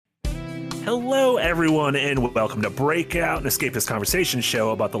Hello, everyone, and welcome to Breakout, an escapist conversation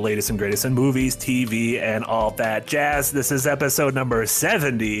show about the latest and greatest in movies, TV, and all that jazz. This is episode number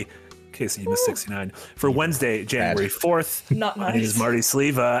 70. Casey, you missed 69. For Wednesday, January 4th. Not nice. My name is Marty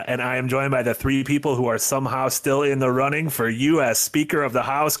Sleva, and I am joined by the three people who are somehow still in the running for U.S. Speaker of the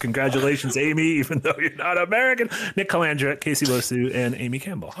House. Congratulations, Amy, even though you're not American. Nick Calandra, Casey Losu, and Amy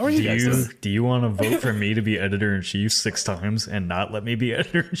Campbell. How are you guys? Do you want to vote for me to be editor-in-chief 6 times and not let me be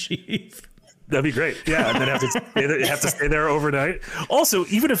editor-in-chief? That'd be great. Yeah, and then have to stay there overnight. Also,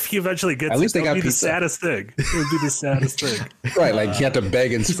 even if he eventually gets, at least they got be pizza. The saddest thing. It would be the saddest thing. Right, like you have to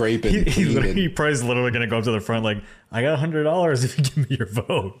beg and scrape and he probably is literally going to go up to the front like, I got $100 if you give me your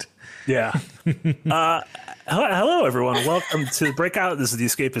vote. Yeah. Hello, everyone. Welcome to Breakout. This is the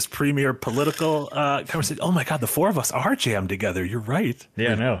Escapist premier political conversation. Oh my God, the four of us are jammed together. You're right.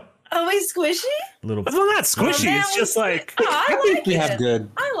 Yeah, I know. Are we squishy? Little. Well, not squishy. It's just like I like we it. have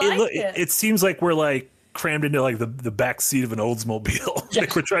good. I like it. It seems like we're like crammed into like the back seat of an Oldsmobile.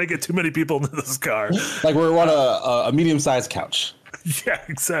 Like we're trying to get too many people into this car. Like we're on a medium-sized couch. Yeah,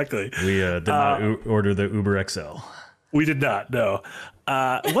 exactly. We did not order the Uber XL. We did not, no.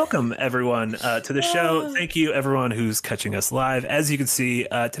 Welcome, everyone, to the show. Thank you, everyone who's catching us live. As you can see,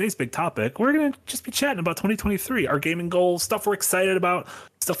 today's big topic, we're going to just be chatting about 2023, our gaming goals, stuff we're excited about,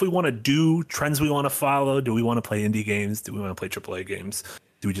 stuff we want to do, trends we want to follow. Do we want to play indie games? Do we want to play AAA games?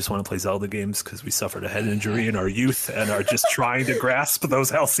 Do we just want to play Zelda games because we suffered a head injury in our youth and are just trying to grasp those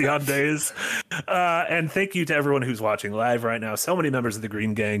halcyon days? And thank you to everyone who's watching live right now. So many members of the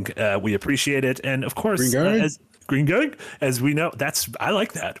Green Gang. We appreciate it. And of course, Green Gang, as we know, I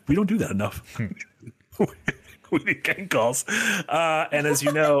like that. We don't do that enough. We need gang calls. And as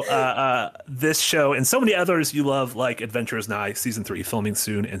you know, this show and so many others you love, like Adventurers Nigh, Season 3 filming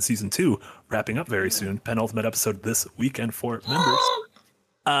soon, and Season 2 wrapping up very soon. Penultimate episode this weekend for members.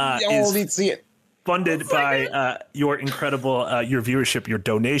 Y'all need to see it. Funded by your incredible your viewership, your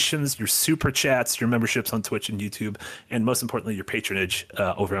donations, your super chats, your memberships on Twitch and YouTube, and most importantly, your patronage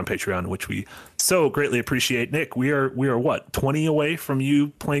over on Patreon, which we so greatly appreciate. Nick, we are what, 20 away from you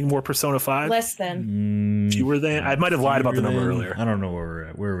playing more Persona 5? Less than. Fewer than? I might have lied about the number earlier. I don't know where we're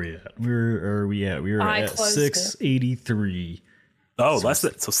at. Where are we at? Where are we at? We were at 683. Oh, less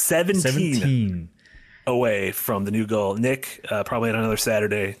than, so 17 away from the new goal. Nick, probably on another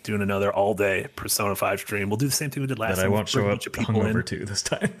Saturday, doing another all-day Persona 5 stream. We'll do the same thing we did last time. But I won't show up hungover too this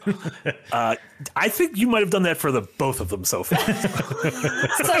time. I think you might have done that for the both of them so far. So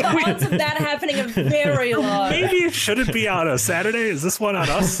the odds of that happening are very low. Maybe should it be on a Saturday? Is this one on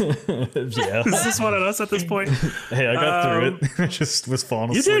us? Yeah. Is this one on us at this point? Hey, I got through it. I just was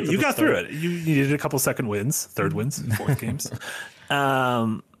falling asleep. You did. You got through it. You needed a couple second wins, third wins, fourth games.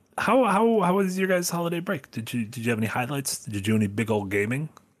 How was your guys' holiday break? Did you have any highlights? Did you do any big old gaming?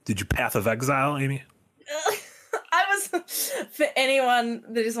 Did you Path of Exile, Amy? For anyone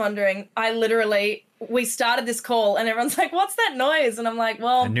that is wondering, we started this call and everyone's like, what's that noise? And I'm like,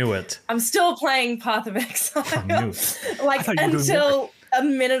 well, I knew it. I'm still playing Path of Exile. I knew it. Like until a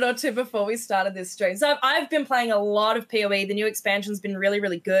minute or two before we started this stream. So I've been playing a lot of PoE. The new expansion's been really,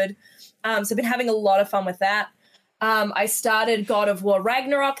 really good. So I've been having a lot of fun with that. I started God of War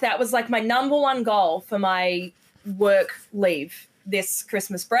Ragnarok. That was like my number one goal for my work leave this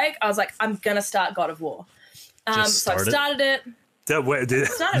Christmas break. I was like, I'm going to start God of War. So I started it.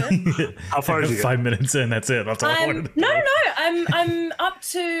 How far did you get? 5 minutes in, that's it. That's all I wanted to No. I'm up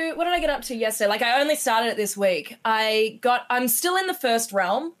to, what did I get up to yesterday? Like I only started it this week. I'm still in the first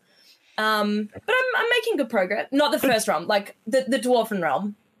realm. But I'm making good progress. Not the first realm, like the Dwarven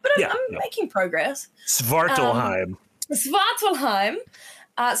realm. But I'm making progress. Svartalheim. Svartalheim.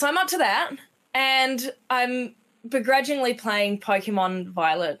 So I'm up to that. And I'm begrudgingly playing Pokemon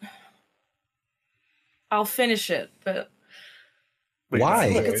Violet. I'll finish it, but... Why?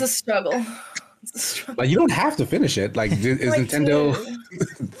 Look, it's a struggle. Like you don't have to finish it. Like is Nintendo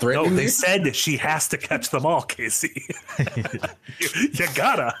threatening? No, they said she has to catch them all, Casey. you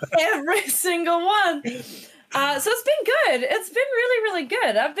gotta. Every single one. So it's been good. It's been really, really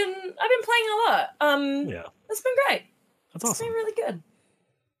good. I've been playing a lot. Yeah. It's been great. That's awesome. It's been really good.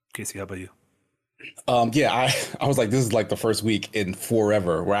 Casey, how about you? Yeah, I was like, this is like the first week in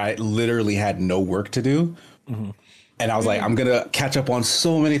forever where I literally had no work to do. Mm-hmm. And I was like, I'm going to catch up on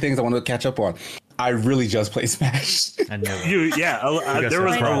so many things I want to catch up on. I really just play Smash. I know. There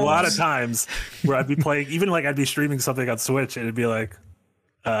was a lot of times where I'd be playing, even like I'd be streaming something on Switch and it'd be like,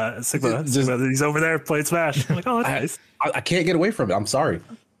 Sigma, he's over there playing Smash. I'm like, oh, that's nice. I can't get away from it. I'm sorry.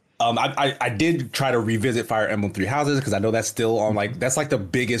 I did try to revisit Fire Emblem Three Houses because I know that's still on that's like the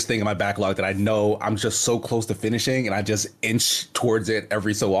biggest thing in my backlog that I know I'm just so close to finishing and I just inch towards it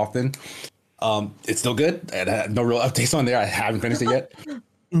every so often. It's still good. And no real updates on there. I haven't finished it yet.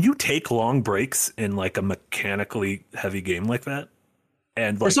 You take long breaks in like a mechanically heavy game like that,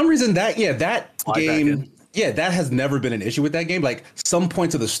 and like, for some reason that slide back game, in. yeah, that has never been an issue with that game. Like some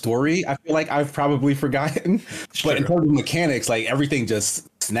points of the story, I feel like I've probably forgotten, but in terms of mechanics, like everything just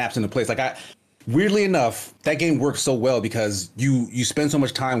snaps into place. Like weirdly enough, that game works so well because you spend so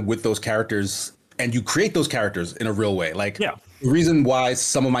much time with those characters and you create those characters in a real way. Like the reason why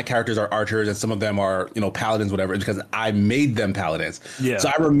some of my characters are archers and some of them are, paladins, whatever, is because I made them paladins. Yeah.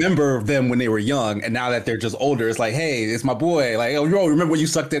 So I remember them when they were young, and now that they're just older, it's like, hey, it's my boy. Like, oh, remember when you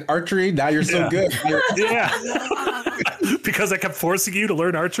sucked at archery? Now you're so good. Yeah. Because I kept forcing you to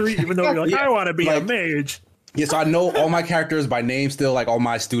learn archery, even though you're like, I want to be a mage. Yeah, so I know all my characters by name still, like all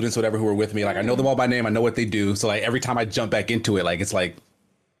my students, whatever, who are with me. Like I know them all by name. I know what they do. So like every time I jump back into it, like it's like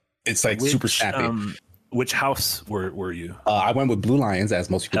super snappy. Which house were you? I went with Blue Lions, as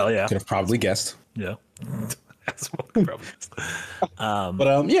most people could have probably guessed. Yeah. It's fun, but it's fun, but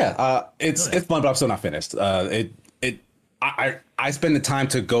I'm still not finished. I spend the time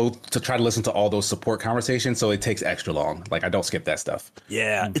to try to listen to all those support conversations, so it takes extra long. Like I don't skip that stuff.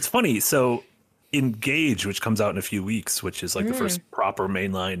 Yeah, it's funny. So Engage, which comes out in a few weeks, which is like the first proper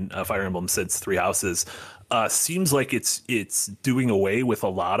mainline Fire Emblem since Three Houses, seems like it's doing away with a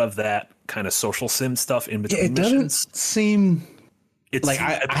lot of that kind of social sim stuff in between missions. Doesn't seem like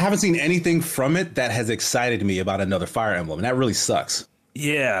I haven't seen anything from it that has excited me about another Fire Emblem, and that really sucks.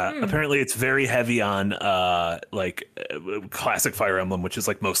 Yeah, apparently it's very heavy on classic Fire Emblem, which is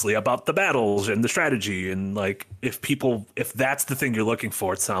like mostly about the battles and the strategy, and like if that's the thing you're looking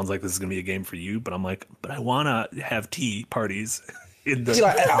for, it sounds like this is gonna be a game for you. But I'm like, but I wanna have tea parties in the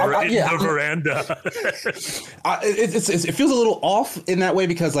veranda. It feels a little off in that way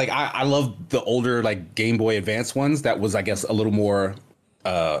because like I love the older like Game Boy Advance ones. That was, I guess, a little more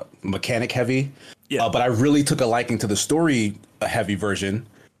mechanic heavy. Yeah, but I really took a liking to the story heavy version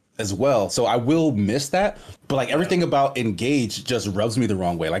as well. So I will miss that. But like everything about Engage just rubs me the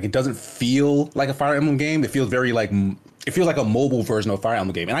wrong way. Like it doesn't feel like a Fire Emblem game. It feels like a mobile version of a Fire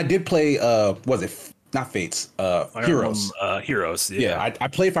Emblem game. And I did play was it not Fates, Heroes. Heroes. Yeah, I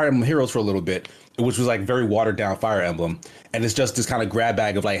played Fire Emblem Heroes for a little bit, which was like very watered down Fire Emblem. And it's just this kind of grab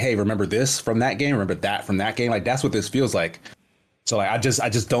bag of like, hey, remember this from that game? Remember that from that game? Like that's what this feels like. So like I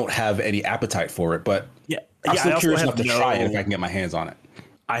just don't have any appetite for it, but I'm still curious enough to try it if I can get my hands on it.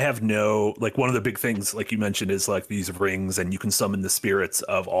 I have one of the big things, like you mentioned, is like these rings, and you can summon the spirits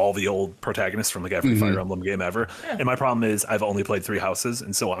of all the old protagonists from like every Fire Emblem game ever. Yeah. And my problem is I've only played Three Houses,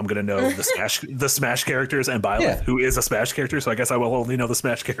 and so I'm gonna know the Smash characters and Byleth, who is a Smash character. So I guess I will only know the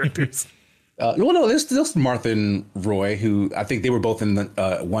Smash characters. No, there's Martha and Roy, who I think they were both in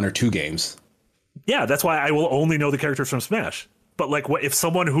the one or two games. Yeah, that's why I will only know the characters from Smash. But like, what if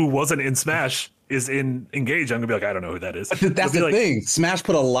someone who wasn't in Smash is in Engage? I'm gonna be like, I don't know who that is. That's the thing. Smash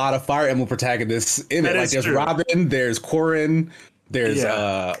put a lot of Fire Emblem protagonists in it. Like there's true. Robin, there's Corrin, there's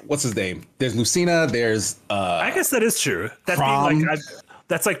what's his name? There's Lucina. There's I guess that is true.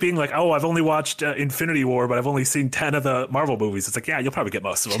 That's like being like, oh, I've only watched Infinity War, but I've only seen 10 of the Marvel movies. It's like, yeah, you'll probably get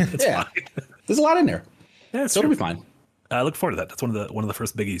most of them. It's fine. There's a lot in there. Yeah, it'll be fine. I look forward to that. That's one of the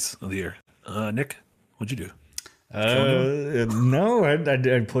first biggies of the year. Nick, what'd you do? No,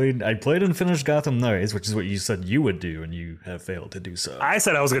 I played and finished Gotham Knights, which is what you said you would do, and you have failed to do so. I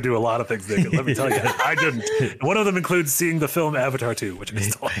said I was going to do a lot of things, Nick. Let me tell you, I didn't. One of them includes seeing the film Avatar 2, which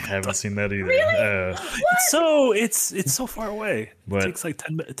I haven't seen that either. Really? It's so far away. It takes like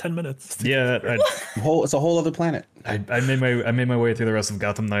 10 minutes. Yeah, it's a whole other planet. I made my way through the rest of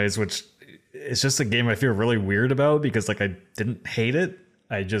Gotham Knights, which it's just a game I feel really weird about because like I didn't hate it.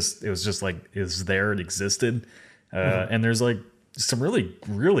 It was just like it was there, it existed. And there's like some really,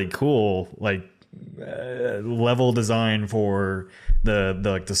 really cool like level design for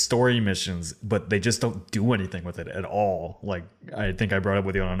the story missions, but they just don't do anything with it at all. Like I think I brought up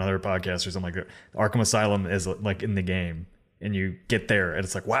with you on another podcast or something like that. Arkham Asylum is like in the game, and you get there and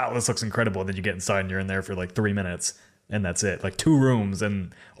it's like, wow, this looks incredible. And then you get inside and you're in there for like 3 minutes, and that's it. Like 2 rooms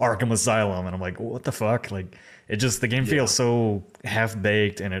in Arkham Asylum, and I'm like, what the fuck? Like the game feels so half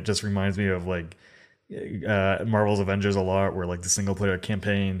baked, and it just reminds me of like Marvel's Avengers a lot, where like the single player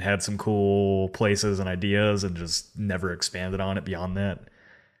campaign had some cool places and ideas and just never expanded on it beyond that.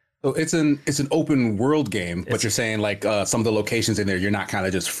 So it's an open world game, but you're saying like some of the locations in there you're not kind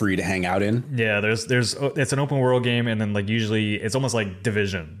of just free to hang out in. Yeah, it's an open world game, and then like usually it's almost like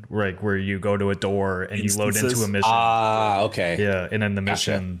Division, right, where you go to a door and you load into a mission. Okay. Yeah, and then the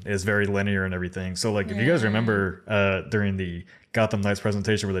mission is very linear and everything. So like if you guys remember during the Gotham Knights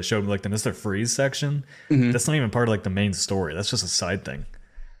presentation where they showed like the Mr. Freeze section, that's not even part of like the main story. That's just a side thing.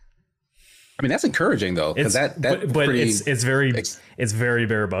 I mean, that's encouraging though, because but pretty, it's very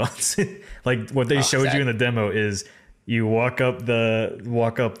bare bones. Like what they showed you in the demo is you walk up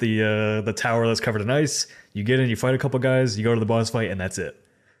the tower that's covered in ice. You get in, you fight a couple guys, you go to the boss fight, and that's it.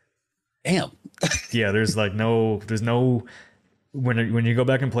 Damn. Yeah, there's no. When you go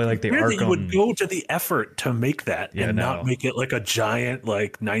back and play like the Arkham, you would go to the effort to make that and not make it like a giant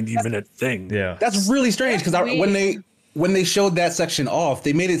like 90-minute thing. Yeah, that's really strange because when they showed that section off,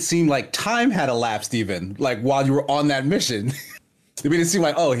 they made it seem like time had elapsed even like while you were on that mission. They made it seem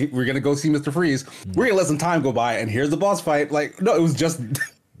like, oh, we're gonna go see Mr. Freeze. We're gonna let some time go by, and here's the boss fight. Like, no, it was just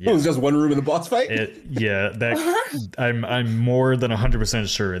it was just one room in the boss fight. I'm more than 100%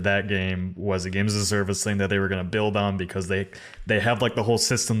 sure that game was a games as a service thing that they were gonna build on because they have like the whole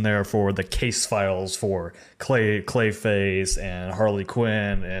system there for the case files for Clayface and Harley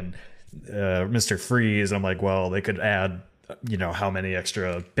Quinn and Mr. Freeze. I'm like, well, they could add how many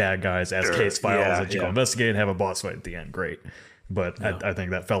extra bad guys as case files that you go investigate and have a boss fight at the end. Great. But I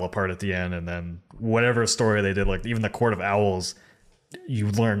think that fell apart at the end, and then whatever story they did, like even the Court of Owls, you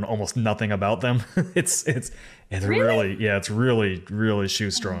learn almost nothing about them. it's really it's really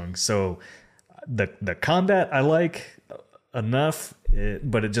shoestrung. So the combat I like enough,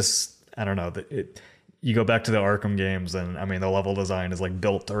 but it just I don't know. You go back to the Arkham games, and I mean the level design is like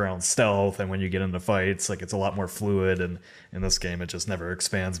built around stealth, and when you get into fights, like it's a lot more fluid. And in this game, it just never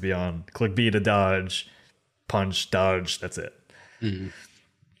expands beyond click B to dodge, punch, dodge. That's it. Mm-hmm.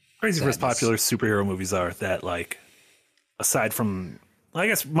 Crazy for as popular superhero movies are that, like, aside from, I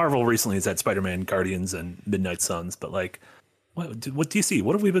guess Marvel recently has had Spider-Man, Guardians, and Midnight Suns, but like, what DC?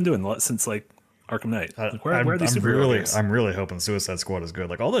 What have we been doing since like Arkham Knight? Like, where are these superhero games? I'm really hoping Suicide Squad is good.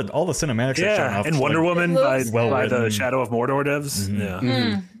 Like all the cinematics. Yeah, and Wonder Woman by the Shadow of Mordor devs. Mm-hmm.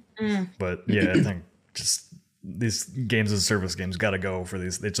 Yeah, mm-hmm. But yeah, I think just these games as a service games got to go for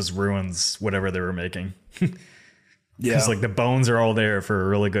these. It just ruins whatever they were making. Because like the bones are all there for a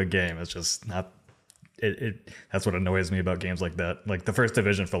really good game. It's just not. That's what annoys me about games like that. Like the First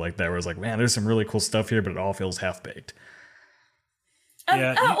Division felt like that, where it's like, man, there's some really cool stuff here, but it all feels half baked.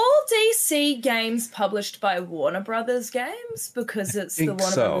 Are all DC games published by Warner Brothers Games? Because it's the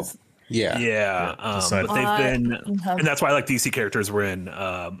Warner Brothers. Yeah. But they've been, and that's why like DC characters were in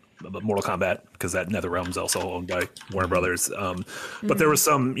Mortal Kombat, because that NetherRealm's also owned by Warner Brothers. But there was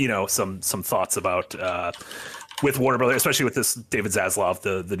some thoughts about. With Warner Brothers, especially with this David Zaslav,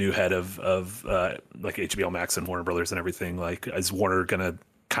 the new head of like HBO Max and Warner Brothers and everything, like is Warner gonna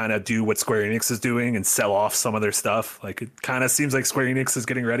kind of do what Square Enix is doing and sell off some of their stuff? Like it kind of seems like Square Enix is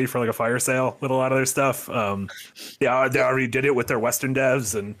getting ready for like a fire sale with a lot of their stuff. They already did it with their Western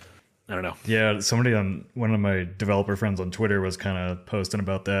devs, and I don't know. Yeah, somebody on one of my developer friends on Twitter was kind of posting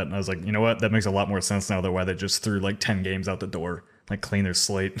about that, and I was like, you know what, that makes a lot more sense now than why they just threw like 10 games out the door, like clean their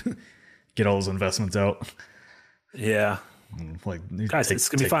slate, get all those investments out. Yeah, like guys, it's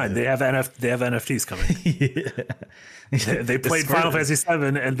gonna be fine. They have NFTs coming. They played Final Fantasy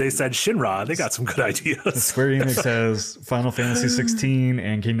VII and they said Shinra. They got some good ideas. Square Enix has Final Fantasy 16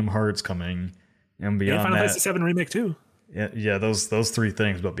 and Kingdom Hearts coming, and beyond Final that, Fantasy VII remake too. Yeah, those three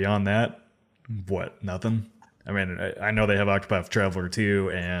things. But beyond that, what? Nothing. I mean, I know they have Octopath Traveler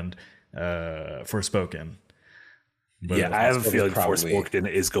 2 and Forspoken. But yeah, I have a feeling Forspoken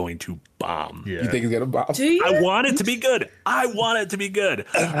is going to bomb. Yeah. You think it's gonna bomb? I want it to be good. I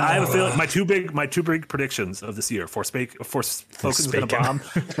have a feeling my two big predictions of this year: Forspoken is going to bomb,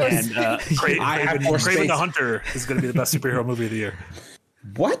 and Kraven the Hunter is going to be the best superhero movie of the year.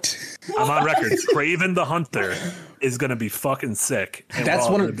 What? I'm on record. Kraven the Hunter is going to be fucking sick. That's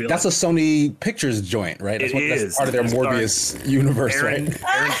that's a Sony Pictures joint, right? That's part of their Morbius universe, right?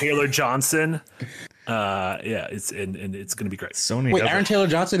 Aaron Taylor Johnson. It's going to be great. Sony. Wait, Aaron Taylor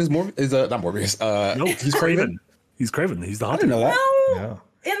Johnson is not Morbius. No, he's Kraven. He's Kraven. He's the Hunter. I didn't know that. Well,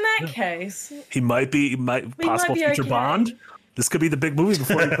 in that case, he might be possible future Bond. This could be the big movie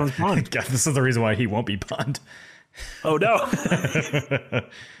before he becomes Bond. God, this is the reason why he won't be Bond. Oh no!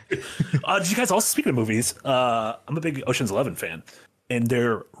 Did you guys also, speaking of movies? I'm a big Ocean's 11 fan, and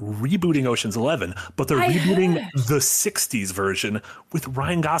they're rebooting Ocean's 11, but they're rebooting the '60s version with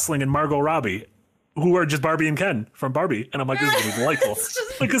Ryan Gosling and Margot Robbie, who are just Barbie and Ken from Barbie. And I'm like, this is gonna be delightful.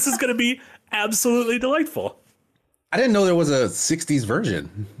 Like, this is gonna be absolutely delightful. I didn't know there was a 60s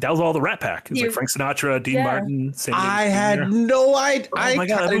version. That was all the Rat Pack. It was like Frank Sinatra, Dean Martin. I had no idea. I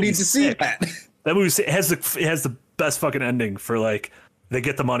kind of need to see that. That movie has the best fucking ending for like they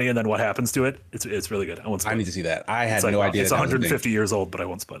get the money and then what happens to it. It's really good. I need to see that. I had no idea. It's 150 years old, but I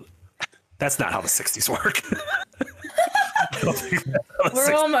won't spoil it. That's not how the '60s work.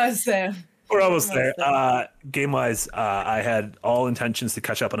 We're almost there. We're almost there. Game wise, I had all intentions to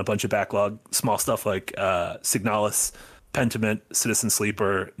catch up on a bunch of backlog, small stuff like Signalis, Pentiment, Citizen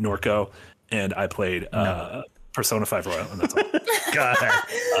Sleeper, Norco, and I played Persona 5 Royal, and that's all. God,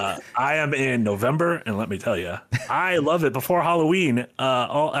 I am in November, and let me tell you, I love it. Before Halloween,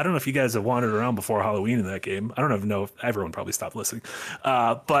 I don't know if you guys have wandered around before Halloween in that game. I don't even know if everyone probably stopped listening,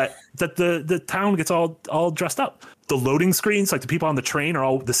 but that the town gets all dressed up. The loading screens, like the people on the train,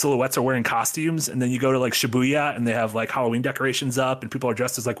 the silhouettes are wearing costumes, and then you go to like Shibuya, and they have like Halloween decorations up, and people are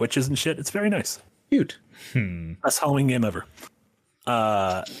dressed as like witches and shit. It's very nice. Cute. Best Halloween game ever.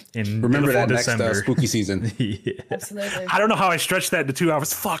 Remember that next spooky season. Yeah. Absolutely. I don't know how I stretched that into 2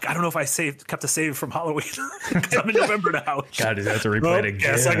 hours. Fuck, I don't know if I kept a save from Halloween because I'm in November now. God, you have to replay it again.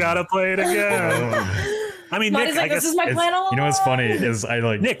 Guess I gotta play it again. I mean, Nick, I guess this is my plan all you know what's funny is I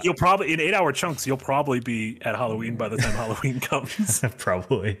like Nick, you'll probably in 8-hour chunks. You'll probably be at Halloween by the time Halloween comes.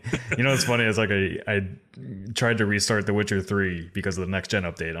 probably. You know what's funny is like I tried to restart The Witcher 3 because of the next gen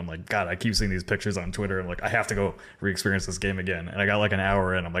update. I'm like, God, I keep seeing these pictures on Twitter. I'm like, I have to go re-experience this game again. And I got like an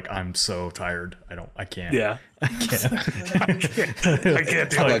hour in. I'm like, I'm so tired. I can't. Yeah, I can't. I can't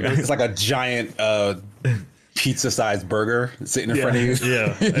do it. It's like a giant pizza-sized burger sitting in front of you.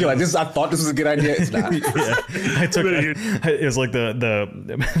 Yeah. You're like, I thought this was a good idea. It's not. It was like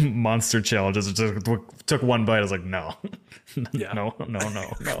the monster challenges. It just took one bite. I was like, no. Yeah. No.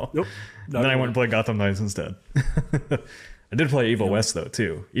 Nope. Then I went and played Gotham Knights instead. I did play Evil West though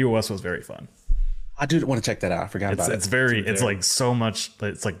too. Evil West was very fun. I do want to check that out. I forgot about it. It's like so much.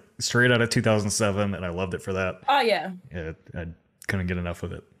 It's like straight out of 2007, and I loved it for that. Oh yeah. Yeah, I couldn't get enough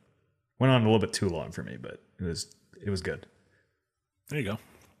of it. Went on a little bit too long for me, but it was good. There you go.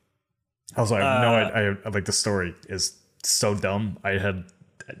 Also, I like the story is so dumb. I had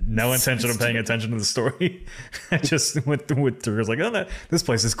no intention of paying attention to the story. I just went through. I was like, oh, this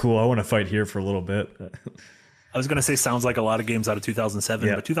place is cool. I want to fight here for a little bit. I was gonna say sounds like a lot of games out of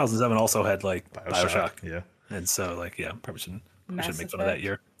 2007, but 2007 also had like Bioshock. Yeah, and so like probably shouldn't make fun of Effect. that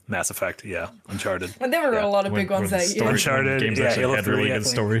year. Mass Effect, Uncharted. But there were a lot of big ones that year. Uncharted, games yeah, actually Halo had 3, really I good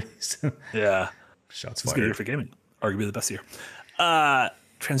think. stories. Yeah, Shots it's a good year fired. for gaming. Arguably the best year.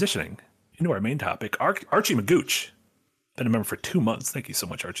 Transitioning into our main topic, Archie Magooch, been a member for 2 months. Thank you so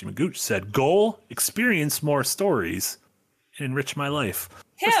much, Archie Magooch. Said, goal, experience more stories, and enrich my life.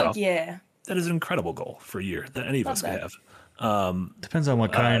 First Hell off, yeah. that is an incredible goal for a year that any of us could that. have. Depends on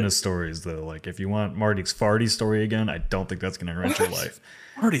what kind of stories, though. Like, if you want Marty's farty story again, I don't think that's going to enrich your life.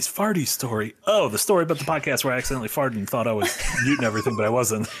 Marty's farty story. Oh, the story about the podcast where I accidentally farted and thought I was muting everything, but I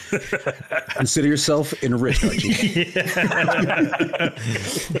wasn't. Consider yourself enriched, Archie.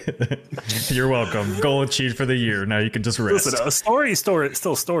 You're welcome. Goal achieved for the year. Now you can just rest. Listen, a story,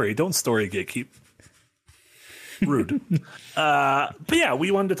 still a story. Don't story gatekeep. Rude. But yeah,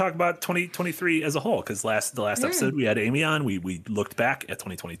 we wanted to talk about 2023 as a whole because the last episode we had Amy on. We looked back at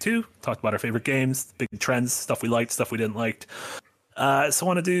 2022, talked about our favorite games, big trends, stuff we liked, stuff we didn't like. So I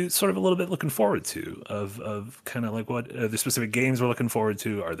want to do sort of a little bit looking forward to of kind of like what the specific games we're looking forward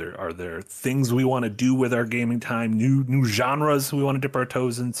to. Are there things we want to do with our gaming time? New genres we want to dip our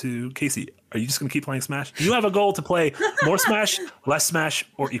toes into? Casey, are you just going to keep playing Smash? Do you have a goal to play more Smash, less Smash,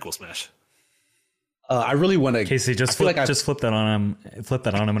 or equal Smash? I really want to. Casey, just flip that on him. Flip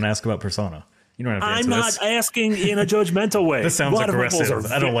that on him and ask about Persona. You don't have to answer I'm not this. asking in a judgmental way. This sounds A lot of my goals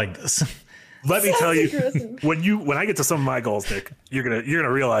aggressive. are I don't like this. Let me tell you, aggressive. when I get to some of my goals, Nick, you're gonna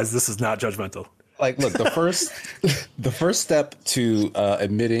realize this is not judgmental. Like, look, the first step to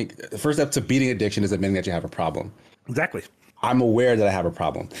beating addiction is admitting that you have a problem. Exactly. I'm aware that I have a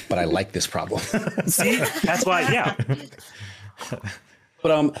problem, but I like this problem. See, that's why. Yeah.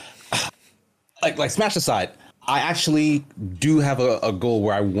 But like Smash aside, I actually do have a goal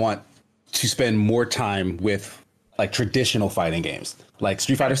where I want to spend more time with like traditional fighting games. Like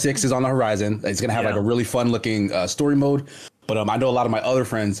Street Fighter 6 is on the horizon. It's gonna have like a really fun looking story mode. But I know a lot of my other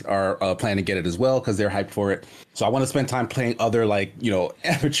friends are planning to get it as well because they're hyped for it. So I want to spend time playing other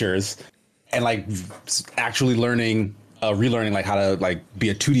amateurs and like actually learning, relearning like how to like be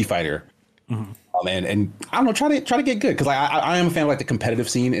a 2D fighter. Mm-hmm. And I don't know, try to get good because I am a fan of like the competitive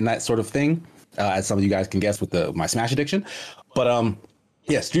scene in that sort of thing, as some of you guys can guess with my Smash addiction. But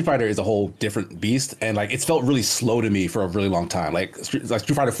yeah, Street Fighter is a whole different beast, and like it's felt really slow to me for a really long time. Like Street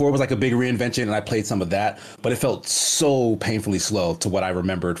Fighter 4 was like a big reinvention, and I played some of that, but it felt so painfully slow to what I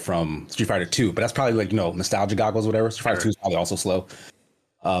remembered from Street Fighter 2. But that's probably like nostalgia goggles, whatever. Street Fighter 2 is probably also slow.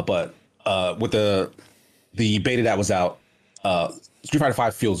 But with the beta that was out, Street Fighter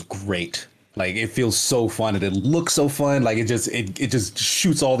 5 feels great. Like it feels so fun, and it looks so fun. Like it just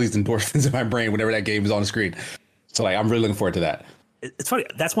shoots all these endorphins in my brain whenever that game is on the screen. So like I'm really looking forward to that. it's funny.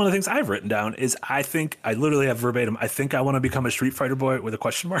 That's one of the things I've written down is I think I literally have verbatim. I think I want to become a Street Fighter boy with a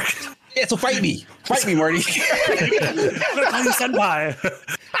question mark. Yeah, so fight me, Marty. I'm gonna call you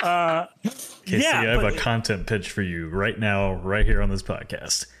senpai. Casey, I have a content pitch for you right now, right here on this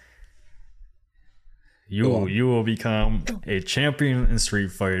podcast. You will become a champion in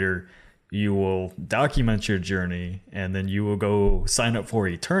Street Fighter. You will document your journey, and then you will go sign up for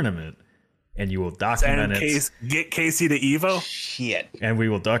a tournament, and you will document it. Get Casey to Evo. Shit. And we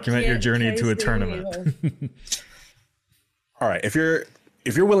will document your journey to a tournament. All right, if you're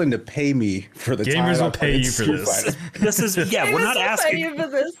willing to pay me for the gamers time will pay you for this. This is we're not asking you for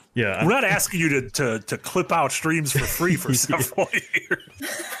this. Yeah, we're not asking you to clip out streams for free for several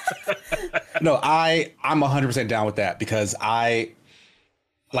years. No, I'm 100% down with that because I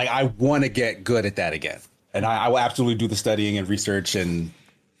want to get good at that again, and I will absolutely do the studying and research and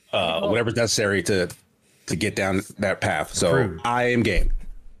whatever's necessary to get down that path. So Approved. I am game.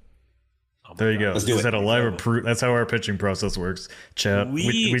 there you go. Let's do it. Is that a live approved? That's how our pitching process works. Chat.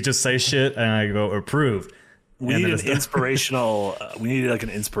 We just say shit and I go approved. We need an inspirational. We need like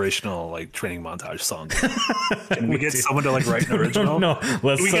an inspirational like training montage song. Can we get someone to like write an original? No,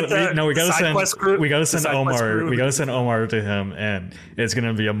 we gotta send Omar. We gotta send Omar to him, and it's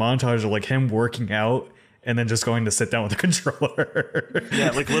gonna be a montage of like him working out, and then just going to sit down with the controller. Yeah,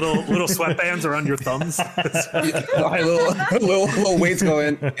 like little sweatbands around your thumbs. little weights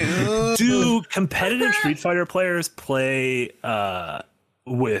going. Do competitive Street Fighter players play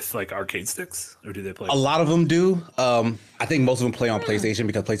with like arcade sticks, or do they play? A lot of them do. I think most of them play on PlayStation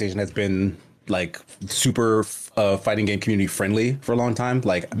because PlayStation has been like super fighting game community friendly for a long time.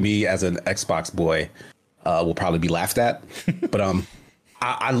 Like me as an Xbox boy will probably be laughed at, but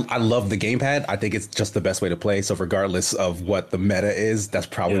I love the gamepad. I think it's just the best way to play. So regardless of what the meta is, that's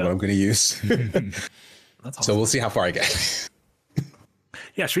probably what I'm going to use. That's awesome. So we'll see how far I get.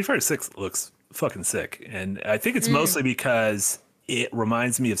 Yeah, Street Fighter 6 looks fucking sick, and I think it's mostly because it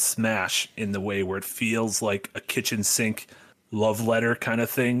reminds me of Smash in the way where it feels like a kitchen sink love letter kind of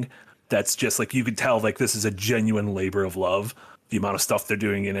thing. That's just like, you could tell like this is a genuine labor of love. The amount of stuff they're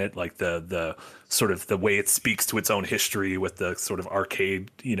doing in it, like the sort of the way it speaks to its own history with the sort of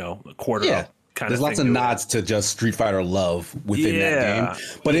arcade, quarter kind of. There's lots of nods to just Street Fighter love within that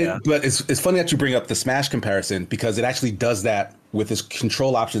game. But it's funny that you bring up the Smash comparison because it actually does that with its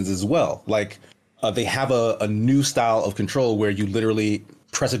control options as well. Like they have a new style of control where you literally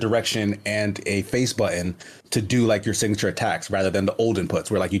press a direction and a face button to do like your signature attacks rather than the old inputs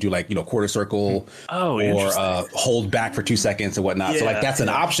where like you do like, quarter circle or hold back for 2 seconds and whatnot. So like that's an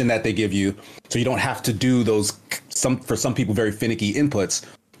option that they give you. So you don't have to do those for some people very finicky inputs.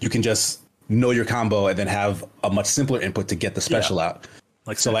 You can just know your combo and then have a much simpler input to get the special out.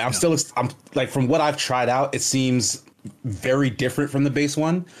 I'm like, from what I've tried out, it seems very different from the base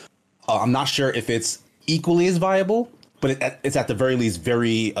one. I'm not sure if it's equally as viable, but it's at the very least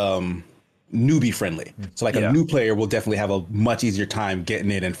very newbie friendly. So like a new player will definitely have a much easier time getting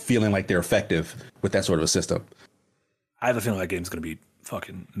in and feeling like they're effective with that sort of a system. I have a feeling that game's going to be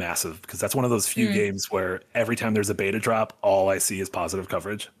fucking massive because that's one of those few games where every time there's a beta drop, all I see is positive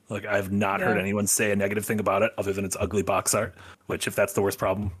coverage. Like I've not heard anyone say a negative thing about it other than its ugly box art, which if that's the worst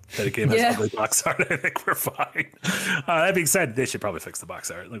problem that a game has ugly box art, I think we're fine. That being said, they should probably fix the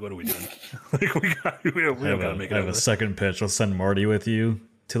box art. Like, what are we doing? Like we gotta make it. I have a second pitch. I'll send Marty with you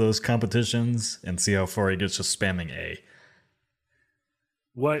to those competitions and see how far he gets just spamming A.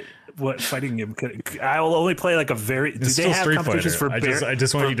 What fighting game? I will only play like a very. It's still Street Fighter. I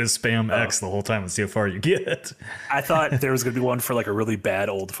just want you to spam X the whole time and see how far you get. I thought there was going to be one for like a really bad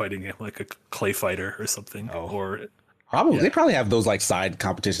old fighting game, like a Clay Fighter or something. Or probably they probably have those like side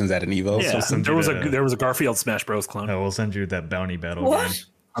competitions at an Evo. Yeah, so there was a Garfield Smash Bros. Clone. Oh, we'll send you that bounty battle game.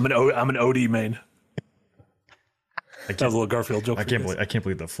 I'm an OD main. That was a little Garfield joke. I can't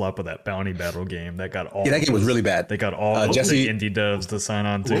believe the flop of that bounty battle game. That got all. Yeah, that game was really bad. They got all Jesse, the indie devs to sign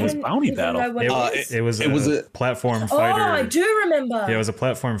on to. What was bounty battle? It was a platform fighter. Oh, I do remember. Yeah, it was a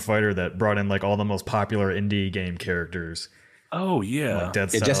platform fighter that brought in like all the most popular indie game characters. Oh yeah, like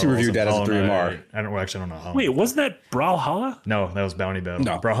Dead Jesse reviewed that as a 3MR. I don't know how. Wait, wasn't that Brawlhalla? No, that was bounty battle.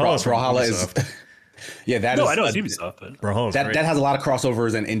 No, Brawlhalla is. Yeah, I know it's Ubisoft, but that has a lot of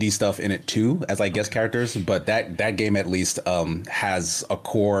crossovers and indie stuff in it too, as like guest characters. But that game at least has a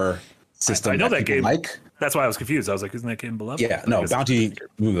core system. I know that game. Like that's why I was confused. I was like, isn't that game beloved? Yeah, no,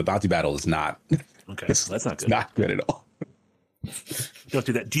 the bounty battle is not. Okay, that's not good. Not good at all. Don't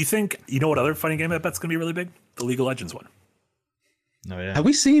do that. Do you think what other fighting game I bet's gonna be really big? The League of Legends one. Oh, yeah. Have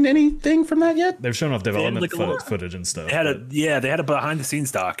we seen anything from that yet? They've shown off development footage and stuff. They had a behind the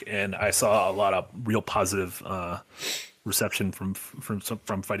scenes doc, and I saw a lot of real positive reception from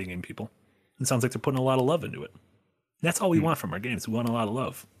fighting game people. It sounds like they're putting a lot of love into it. That's all we want from our games. We want a lot of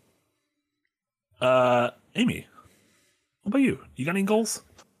love. Amy, what about you? You got any goals?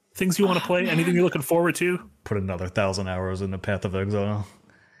 Things you want to play? Anything you're looking forward to? Put another 1,000 hours in the Path of Exile.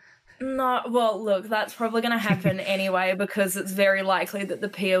 No, well, look, that's probably going to happen anyway because it's very likely that the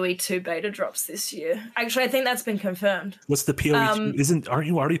PoE 2 beta drops this year. Actually, I think that's been confirmed. What's the PoE 2? Aren't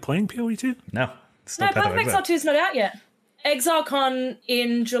you already playing PoE 2? No. No, Path of Exile 2 is not out yet. ExileCon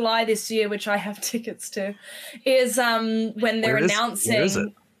in July this year, which I have tickets to, is when they're announcing. Where is it?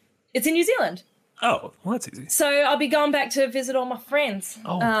 It's in New Zealand. Oh, well, that's easy. So I'll be going back to visit all my friends.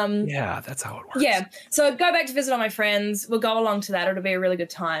 Oh, yeah, that's how it works. Yeah, so go back to visit all my friends. We'll go along to that. It'll be a really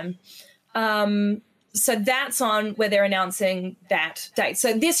good time. So that's on where they're announcing that date.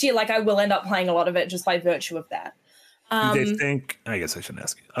 So this year, I will end up playing a lot of it just by virtue of that. Do they think? I guess I shouldn't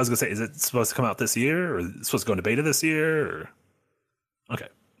ask you. I was gonna say, is it supposed to come out this year, or is it supposed to go into beta this year? Or okay.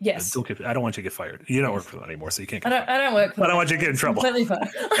 Yes. I don't want you to get fired. You don't work for them anymore, so you can't. I don't work for them. I don't want you to get in trouble. Completely fine.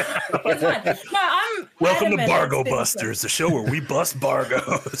 It's fine. No, I'm. Welcome to Bargo Busters, the show where we bust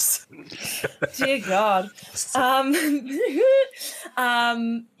Bargos. Dear God.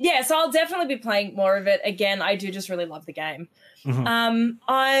 Yeah, so I'll definitely be playing more of it. Again, I do just really love the game. Mm-hmm.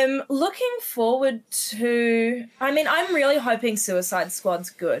 I'm looking forward to. I mean, I'm really hoping Suicide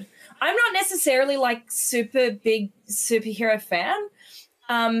Squad's good. I'm not necessarily super big superhero fan.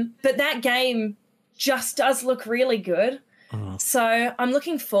 But that game just does look really good. So I'm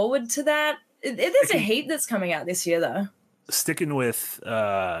looking forward to that. There's a heap that's coming out this year, though. Sticking with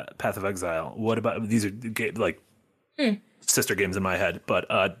Path of Exile, what about these are sister games in my head, but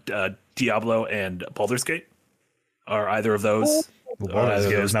Diablo and Baldur's Gate? Are either of those? Baldur's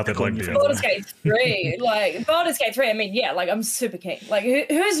Gate is not that like Baldur's Gate 3. Baldur's Gate 3, I mean, yeah, I'm super keen.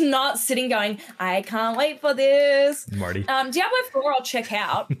 Who's not sitting going, I can't wait for this? Marty. Diablo 4 I'll check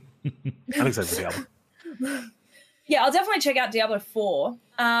out. I'm excited for Diablo. Yeah, I'll definitely check out Diablo 4.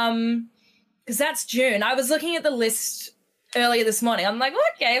 Because that's June. I was looking at the list earlier this morning. I'm like,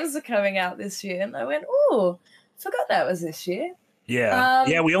 what games are coming out this year? And I went, ooh, forgot that was this year.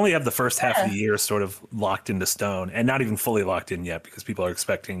 Yeah, we only have the first half of the year sort of locked into stone, and not even fully locked in yet because people are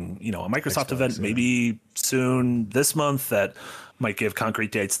expecting, a Microsoft Xbox, event maybe soon this month that might give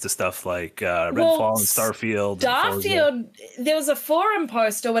concrete dates to stuff like Redfall and Starfield. Starfield, there was a forum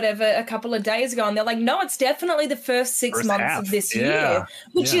post or whatever a couple of days ago, and they're like, no, it's definitely the first 6 months of this year,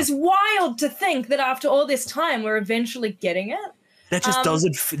 which is wild to think that after all this time, we're eventually getting it. That just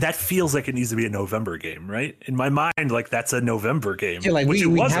doesn't. That feels like it needs to be a November game, right? In my mind, that's a November game, which it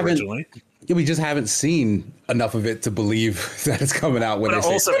was originally. Yeah, we just haven't seen enough of it to believe that it's coming out when. But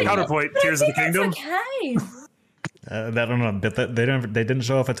also, counterpoint: Tears of the Kingdom. Okay. I don't know, but they didn't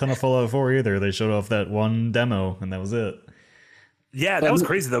show off a ton of Fallout 4 either. They showed off that one demo, and that was it. Yeah, that was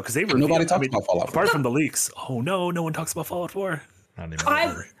crazy though because they were nobody talks about Fallout 4. Apart from the leaks. Oh no one talks about Fallout 4.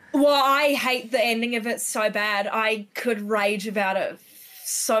 I hate the ending of it so bad. I could rage about it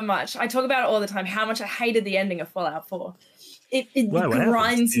so much. I talk about it all the time, how much I hated the ending of Fallout 4. It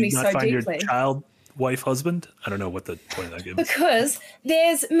grinds me so deeply. Your child, wife, husband? I don't know what the point of that game is. Because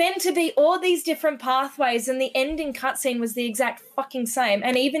there's meant to be all these different pathways, and the ending cutscene was the exact fucking same.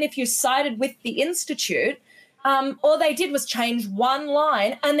 And even if you sided with the Institute, all they did was change one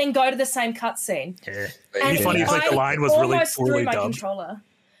line and then go to the same cutscene. Yeah. It'd be funny if the line was really poorly dubbed. Controller.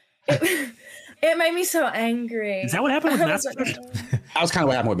 It made me so angry. Is that what happened with Mass Effect? That was kind of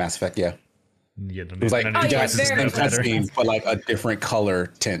what happened with Mass Effect, yeah. It was like cutscenes, but a different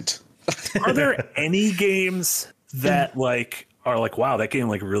color tint. Are there any games that are wow, that game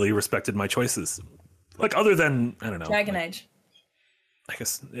really respected my choices? Other than, I don't know, Dragon Age. I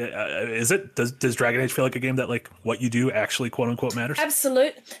guess is it? Does Dragon Age feel like a game that what you do actually quote unquote matters?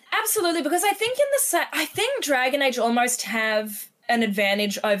 Absolutely, because I think Dragon Age almost have an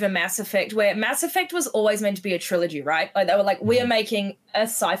advantage over Mass Effect, where Mass Effect was always meant to be a trilogy, right? They were we are making a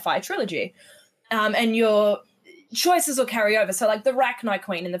sci-fi trilogy, and your choices will carry over. So the Rachni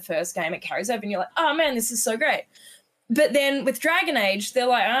Queen in the first game, it carries over, and you're like, oh man, this is so great. But then with Dragon Age, they're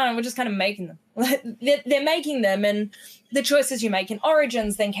like, oh, we're just kind of making them. They're making them, and the choices you make in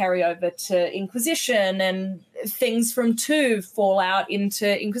Origins then carry over to Inquisition, and things from 2 fall out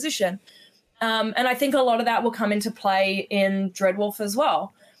into Inquisition. And I think a lot of that will come into play in Dreadwolf as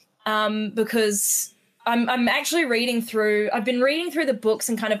well, because I'm actually I've been reading through the books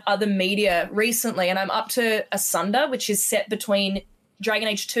and kind of other media recently, and I'm up to Asunder, which is set between Dragon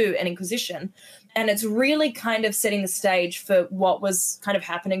Age 2 and Inquisition. And it's really kind of setting the stage for what was kind of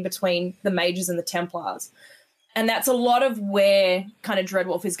happening between the Mages and the Templars. And that's a lot of where kind of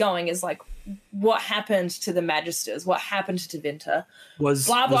Dreadwolf is going, is what happened to the Magisters, what happened to Tevinter. Was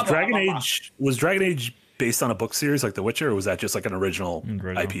Blah, blah, blah, Dragon blah, blah. Age was Dragon Age based on a book series like The Witcher, or was that just like an original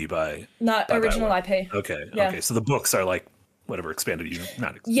IP by No, by original Bioware? IP. Okay, Yeah. okay. So the books are like whatever expanded you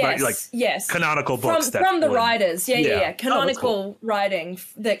not Yes, like yes. canonical books from the would- writers. Yeah. Yeah. Oh, that's Canonical writing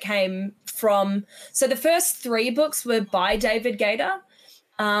that came from. So the first 3 books were by David Gator,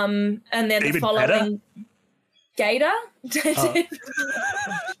 and then David the following Gator.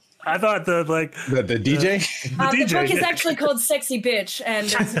 I thought the like The DJ. the The DJ book is actually called Sexy Bitch, and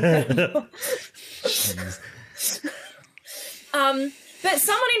it's incredible. But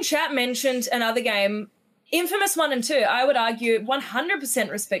someone in chat mentioned another game, Infamous 1 and 2. I would argue 100%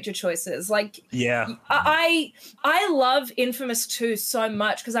 respect your choices. Like, yeah. I love Infamous 2 so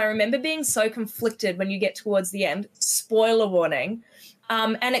much because I remember being so conflicted when you get towards the end. Spoiler warning.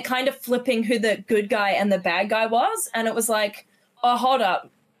 And it kind of flipping who the good guy and the bad guy was. And it was like, oh, hold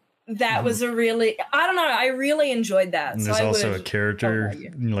up. That was a really, I don't know, I really enjoyed that. And So there's I also would a character,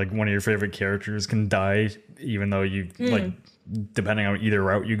 like one of your favorite characters can die, even though you, like, depending on either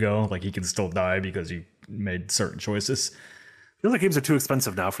route you go, like he can still die because you made certain choices. I feel like games are too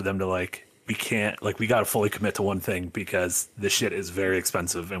expensive now for them to like. We can't like we got to fully commit to one thing because this shit is very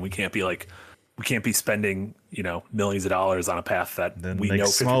expensive, and we can't be spending millions of dollars on a path that Then we make know 50%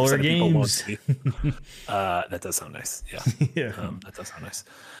 smaller of people won't games. see. That does sound nice. Yeah, Yeah. that does sound nice.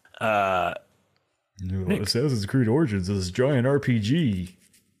 Assassin's Creed Origins is a giant RPG,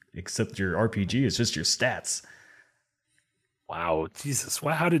 except your RPG is just your stats. Wow, Jesus!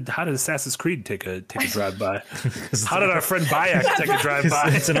 How did Assassin's Creed take a drive by? How did our friend Bayek take a drive by?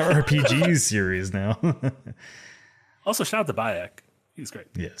 It's an RPG series now. Also, shout out to Bayek. He's great.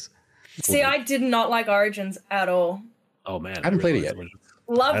 Yes. See, I did not like Origins at all. Oh man, I haven't played it yet.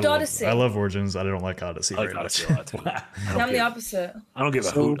 Loved Odyssey. I love Origins. I don't like Odyssey I like very Odyssey much. a lot too. I'm the opposite. I don't give a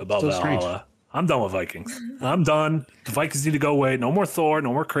So- hoot about so strange. Valhalla. I'm done with Vikings. I'm done. The Vikings need to go away. No more Thor.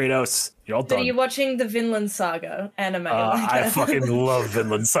 No more Kratos. You're all But are done. you watching the Vinland Saga anime? I fucking love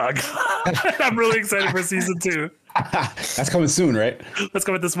Vinland Saga. I'm really excited for season 2. That's coming soon, right? Let's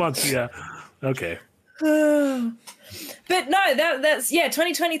go with this month. Yeah. Okay. But no, that's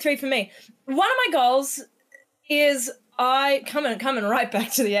 2023 for me. One of my goals is coming right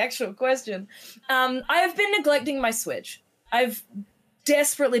back to the actual question. I have been neglecting my Switch. I've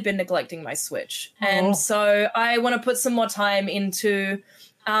desperately been neglecting my Switch, and so I want to put some more time into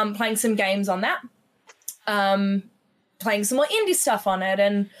playing some games on that, playing some more indie stuff on it,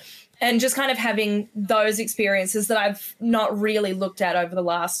 and just kind of having those experiences that I've not really looked at over the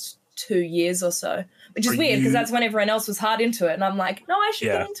last 2 years or so, which is weird because that's when everyone else was hard into it, and I'm like, no, I should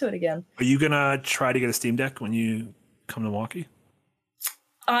get into it again. Are you gonna try to get a Steam Deck when you come to Milwaukee?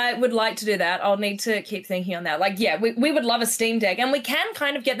 I would like to do that. I'll need to keep thinking on that. Like, yeah, we would love a Steam Deck, and we can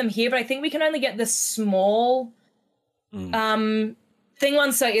kind of get them here, but I think we can only get the small thing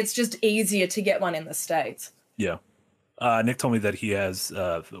one, so it's just easier to get one in the States. Yeah. Nick told me that he has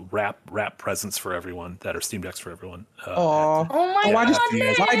wrap presents for everyone that are Steam Decks for everyone. Oh, Oh my why'd god,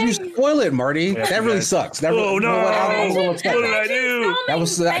 you, why'd you spoil it, Marty? Yeah, That really guys. sucks. That Oh really, no! What What did I do? that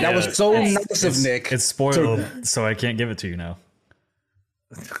was so Yeah. nice of Nick. It's spoiled, so I can't give it to you now.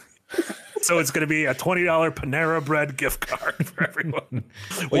 So it's going to be a $20 Panera Bread gift card for everyone.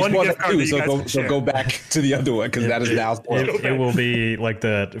 Well, One you gift spoiled card that that too, you guys can so share. go back to the other one because that is now spoiled. It will be like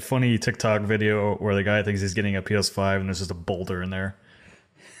that funny TikTok video where the guy thinks he's getting a PS5 and there's just a boulder in there.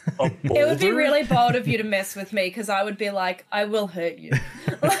 A It would be boulder? really bold of you to mess with me because I would be like, I will hurt you.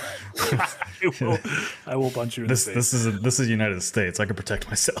 I will punch you in This the face. this is United States. I can protect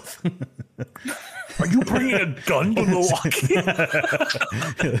myself. Are you bringing a gun to Milwaukee?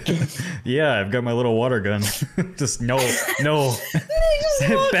 Yeah, I've got my little water gun. Just no.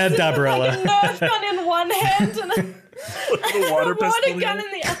 Bad Dabrella. Nerf gun in one hand and a The water pistol. water gun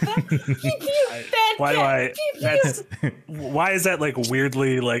in the other. Pew, pew, bad Why do cat. I? Pew, pew. That's, why is that like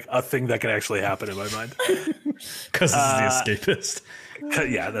weirdly like a thing that can actually happen in my mind? Because this is the escapist.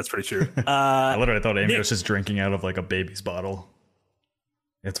 Yeah, that's pretty true. I literally thought Amy was just drinking out of like a baby's bottle.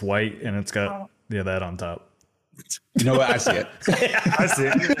 It's white and it's got that on top. You know what? I see it. I see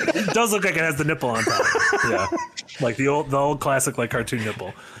it. It does look like it has the nipple on top. Yeah, like the old classic like cartoon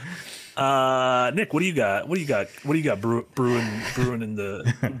nipple. Nick, what do you got? What do you got brewing in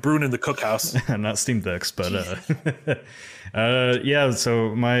the cookhouse? Not Steam Decks, but yeah.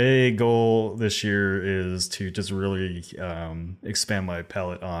 So my goal this year is to just really expand my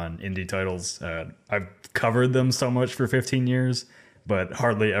palette on indie titles. I've covered them so much for 15 years, but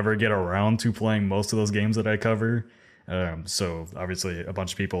hardly ever get around to playing most of those games that I cover. So obviously a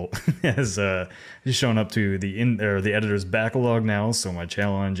bunch of people has shown up to the editor's backlog now. So my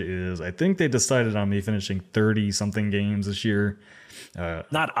challenge is, I think they decided on me finishing 30 something games this year.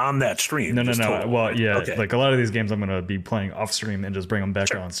 Not on that stream. No. Total, well, right? yeah, Okay. like a lot of these games I'm going to be playing off stream and just bring them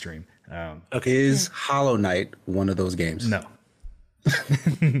back on stream. Is Hollow Knight one of those games? No.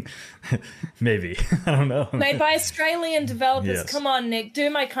 Maybe. I don't know. Made by Australian developers. Yes. Come on, Nick. Do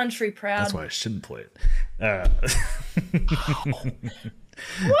my country proud. That's why I shouldn't play it.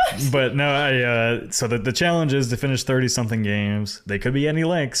 But no, so the challenge is to finish 30 something games. They could be any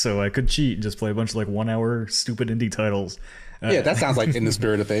length, so I could cheat and just play a bunch of like 1 hour stupid indie titles. Yeah, that sounds like in the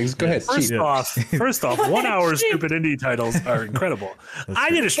spirit of things. Go ahead. First cheat. off, 1 hour stupid indie titles are incredible. I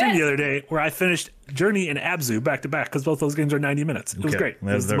did a stream the other day where I finished Journey and Abzu back to back because both those games are 90 minutes. It was great. It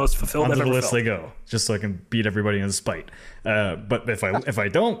was the most fulfilled Onto I've the ever list felt. they go, just so I can beat everybody in spite. But if I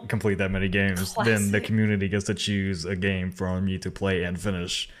don't complete that many games, then the Classic. community gets to choose a game for me to play and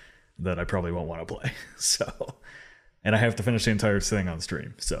finish that I probably won't want to play. So, and I have to finish the entire thing on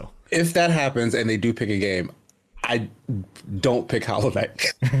stream. So If that happens and they do pick a game, I don't pick Hollow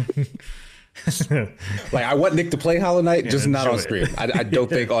Knight. Like, I want Nick to play Hollow Knight, just not on enjoy stream. I don't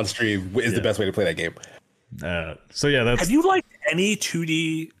think on stream is the best way to play that game. so yeah, that's Have you liked any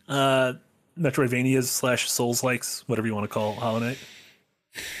 2D Metroidvanias / Souls likes, whatever you want to call Hollow Knight?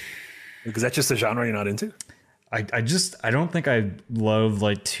 Because that's just a genre you're not into. I don't think I love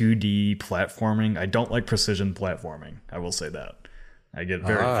like 2D platforming. I don't like precision platforming. I will say that. I get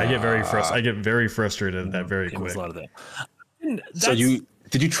very frustrated at that very It was quick. a lot of that. And So that's-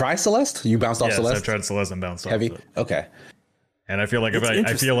 did you try Celeste? You bounced off Yes, Celeste? I tried Celeste and bounced off Heavy? it. Okay. And I feel like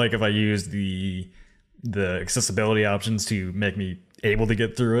It's if I use the accessibility options to make me able to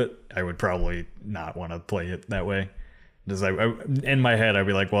get through it, I would probably not want to play it that way. Because in my head, I'd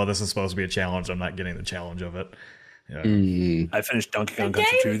be like, well, this is supposed to be a challenge. I'm not getting the challenge of it. Yeah. I finished Donkey Kong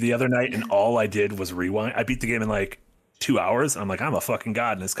Country 2 the other night, and all I did was rewind. I beat the game in like 2 hours. I'm like, I'm a fucking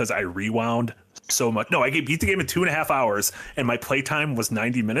god, and it's because I rewound so much. No, I beat the game in 2.5 hours, and my playtime was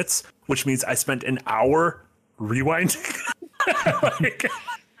 90 minutes, which means I spent an hour rewinding.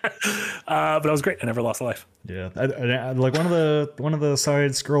 But it was great. I never lost a life. Yeah, I like one of the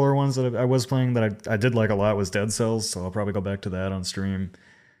side scroller ones that I was playing that I did like a lot was Dead Cells, so I'll probably go back to that on stream.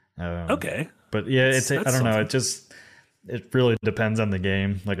 Okay. But yeah, I That's don't know. something. It really depends on the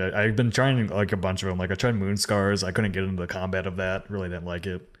game. Like I've been trying like a bunch of them. Like I tried Moon Scars. I couldn't get into the combat of that. Really didn't like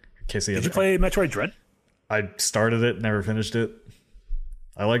it. Casey, Did you play Metroid Dread? I started it, never finished it.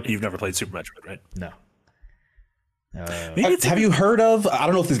 I like You've never played Super Metroid, right? no. Maybe it's Have you heard of, I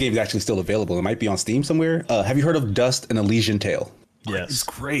don't know if this game is actually still available. It might be on Steam somewhere. Have you heard of Dust and Elysian Tale? It's Yes,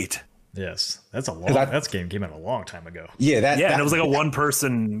 great. yes. That's a long. That game came out a long time ago. Yeah, Yeah, and it was like a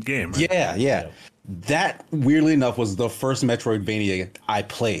one-person game. Right? Yeah. That, weirdly enough, was the first Metroidvania I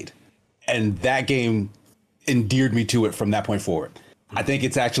played. And that game endeared me to it from that point forward. I think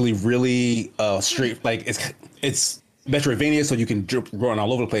it's actually really straight, like it's Metroidvania, so you can run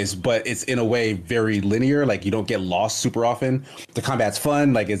all over the place, but it's in a way very linear. Like you don't get lost super often. The combat's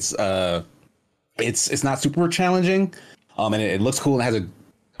fun. Like it's not super challenging, and it looks cool and has a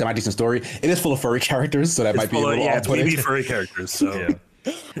semi-decent story. It is full of furry characters, so that might be a little it's off-putting. weeby furry characters. So Yeah.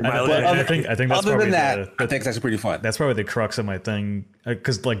 I think that's Other probably than that, the, I think it's actually pretty fun. that's probably the crux of my thing,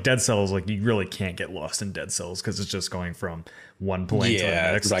 because like Dead Cells, like you really can't get lost in Dead Cells because it's just going from one plane to the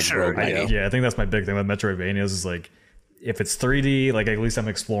Yeah, next. it's like Sure, Rogue Nine. Yeah, I think that's my big thing with Metroidvanias is like if it's 3D, like at least I'm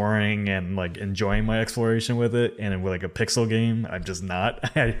exploring and like enjoying my exploration with it. And with like a pixel game, I'm just not.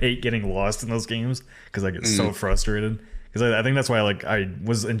 I hate getting lost in those games because I get so frustrated. Because I think that's why like I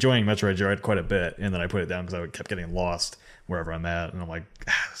was enjoying Metroid Dread quite a bit, and then I put it down because I kept getting lost wherever I'm at, and I'm like,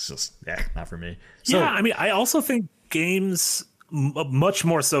 it's just not for me. So yeah, I mean, I also think games much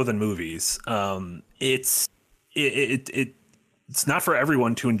more so than movies. It's not for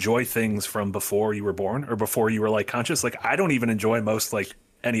everyone to enjoy things from before you were born or before you were like conscious. Like I don't even enjoy most like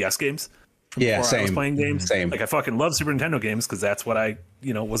NES games. Yeah, Before I was same. playing games. Same. Like I fucking love Super Nintendo games because that's what I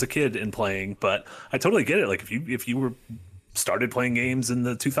was a kid and playing. But I totally get it. Like if you were started playing games in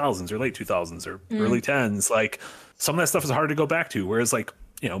the 2000s or late 2000s or early 10s, like some of that stuff is hard to go back to. Whereas like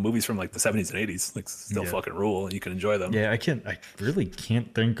movies from like the 70s and 80s like still fucking rule and you can enjoy them. yeah, I really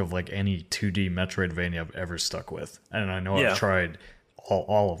can't think of like any 2D Metroidvania I've ever stuck with, and I know Yeah. I've tried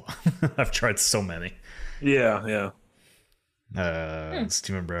all of them. I've tried so many. Yeah.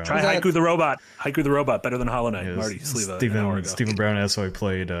 Steven Brown. Try Haiku the Robot. Haiku the Robot better than Hollow Knight. Marty Sleva an hour ago. Steven Brown asked, so I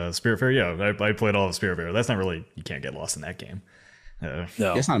played Spiritfarer. Yeah, I played all of Spiritfarer. That's not really, you can't get lost in that game. No,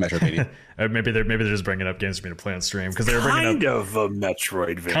 It's not a Metroidvania. Maybe they're just bringing up games for me to play on stream because they were bringing kind up of a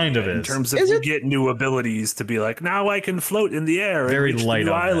Metroidvania. Kind of in is. terms of you get new abilities to be like, now I can float in the air Very and reach light the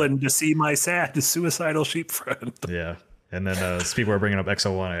new on that. island to see my sad suicidal sheep friend. yeah. And then people are bringing up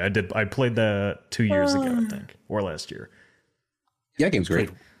XO1. I played that 2 years ago, I think, or last year. Yeah, that game's great.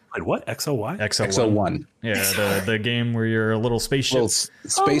 Wait, what? XOY? XO1. Yeah, the game where you're a little spaceship. Little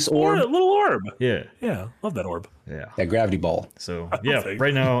space orb. A little orb. Yeah, Yeah, love that orb. yeah. That gravity ball. So yeah,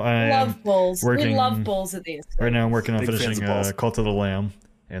 right now I am Love balls. working. We love balls at these. Right now I'm working on Big fans finishing of balls. Cult of the Lamb,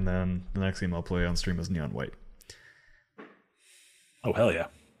 and then the next game I'll play on stream is Neon White. Oh, hell yeah.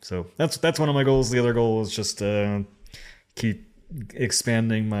 So that's one of my goals. The other goal is just keep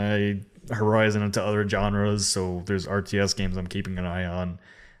expanding my horizon into other genres. So there's RTS games I'm keeping an eye on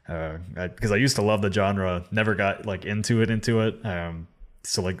because I used to love the genre, never got like into it.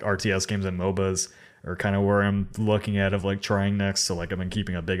 So like RTS games and MOBAs are kind of where I'm looking at of like trying next. So like I've been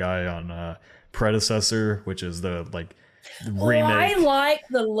keeping a big eye on Predecessor, which is the like remake. I like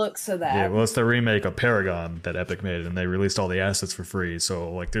the looks of that. Yeah, well, it's the remake of Paragon that Epic made, and they released all the assets for free.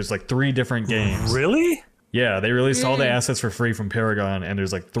 So like there's like 3 different games. Really? Yeah, they released all the assets for free from Paragon, and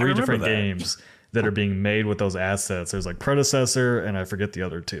there's like 3 remember different that. games that are being made with those assets. There's like Predecessor, and I forget the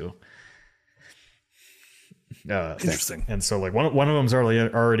other 2. Interesting. And so like one of them's already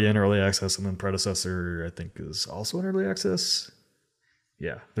in early access, and then Predecessor I think is also in early access.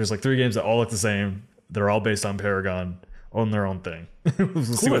 Yeah, there's like 3 games that all look the same. They're all based on Paragon, own their own thing. We'll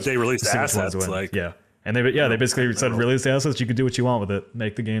see Cool that they released see which ones assets. win. Like, Yeah, and they basically said release the assets. You can do what you want with it.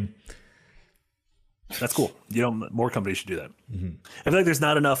 Make the game. that's cool. More companies should do that. I feel like there's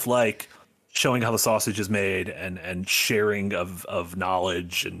not enough like showing how the sausage is made and sharing of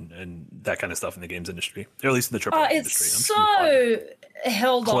knowledge and that kind of stuff in the games industry, or at least in the AAA industry. It's I'm sure so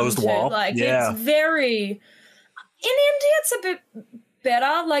held on Closed to. wall? Like Yeah. it's very in India it's a bit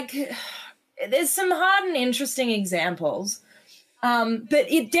better. Like there's some hard and interesting examples. But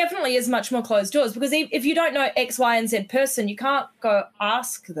it definitely is much more closed doors because if you don't know X, Y, and Z person, you can't go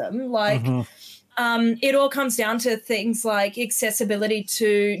ask them. Like it all comes down to things like accessibility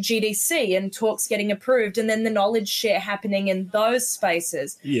to GDC and talks getting approved, and then the knowledge share happening in those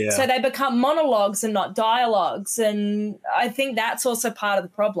spaces. Yeah. So they become monologues and not dialogues. And I think that's also part of the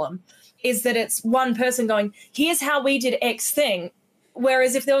problem is that it's one person going, here's how we did X thing.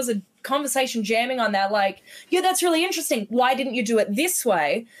 Whereas if there was a conversation jamming on that, like, yeah, that's really interesting. Why didn't you do it this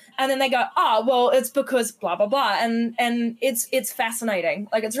way? And then they go, well, it's because blah, blah, blah. And it's fascinating.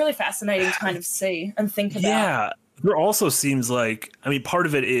 Like, it's really fascinating to kind of see and think about. Yeah. There also seems like, I mean, part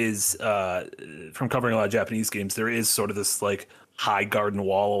of it is from covering a lot of Japanese games, there is sort of this like high garden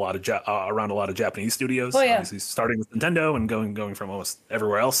wall around a lot of Japanese studios. Oh, yeah. Obviously starting with Nintendo and going from almost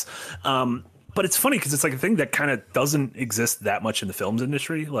everywhere else. But it's funny because it's like a thing that kind of doesn't exist that much in the films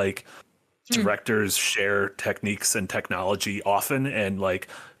industry. Like directors share techniques and technology often, and like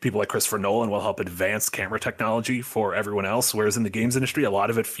people like Christopher Nolan will help advance camera technology for everyone else. Whereas in the games industry, a lot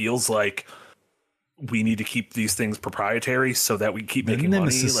of it feels like we need to keep these things proprietary so that we keep making money.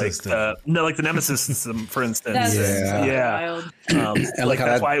 Like the Nemesis system, for instance. That's Yeah. wild. And like how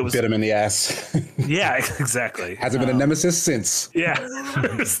that's that why it was. bit him in the ass. Yeah, exactly. Hasn't been a nemesis since. Yeah,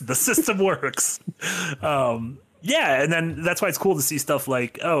 the system works. Yeah, and then that's why it's cool to see stuff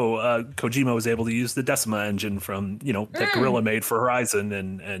like, Kojima was able to use the Decima engine from, that Guerrilla made for Horizon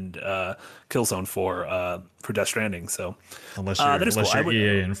and Killzone for Death Stranding. So Unless that is you're cool.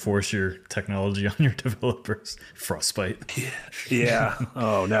 EA and force your technology on your developers. Frostbite. Yeah.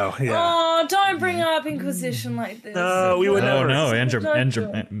 Oh no. Yeah. Oh, don't bring up Inquisition like this. No, we would Oh never.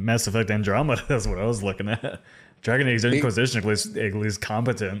 no, Mass Effect Andromeda. That's what I was looking at. Dragon Age Inquisition at least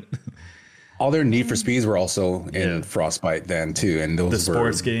competent. All their Need for Speeds were also in Frostbite then too, and those The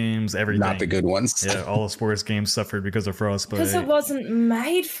sports were games, everything. not the good ones. Yeah, all the sports games suffered because of Frostbite. Because it wasn't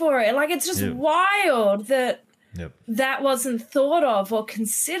made for it. Like, it's just wild that that wasn't thought of or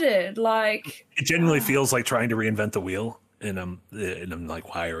considered. Like, It genuinely feels like trying to reinvent the wheel, and I'm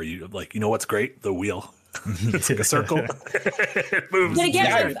like, why are you like? What's great? The wheel. It's like a circle. It moves. but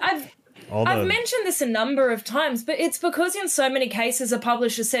again, Yeah. I've mentioned this a number of times, but it's because in so many cases a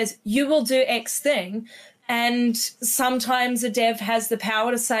publisher says you will do X thing, and sometimes a dev has the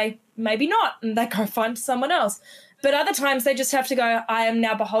power to say maybe not, and they go find someone else. But other times they just have to go, I am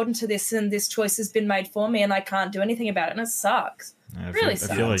now beholden to this, and this choice has been made for me, and I can't do anything about it, and it sucks. I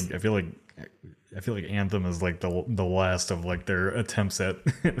feel like Anthem is like the last of like their attempts at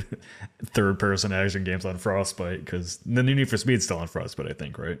third person action games on Frostbite, because the new Need for Speed's still on Frostbite, I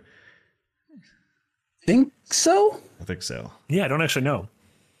think, right? Think so? I think so. Yeah, I don't actually know.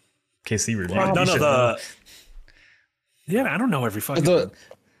 KC review. None of the. Yeah, I don't know every fucking The-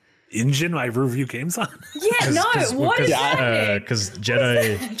 engine I review games on. Yeah, no. What is that? Nick? Because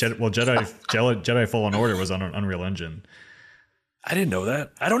Jedi Fallen Order was on an Unreal Engine. I didn't know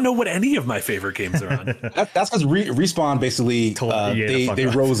that. I don't know what any of my favorite games are on. That's because Respawn basically they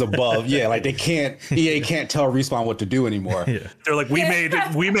rose above. Yeah, like EA can't tell Respawn what to do anymore. Yeah. They're like, we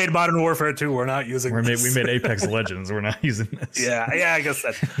made Modern Warfare 2. We're not using this. We made Apex Legends. We're not using this. Yeah, I guess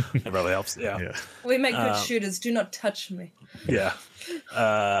that probably helps. Yeah. We make good shooters. Do not touch me. Yeah.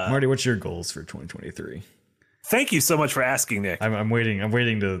 Marty, what's your goals for 2023? Thank you so much for asking, Nick. I'm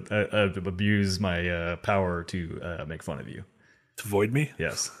waiting to abuse my power to make fun of you. To void me?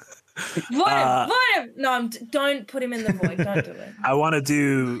 Yes. Void him. No, don't put him in the void. Don't do it. I want to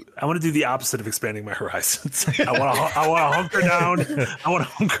do the opposite of expanding my horizons. I want to hunker down. I want to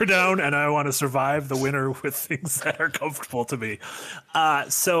hunker down, and I want to survive the winter with things that are comfortable to me.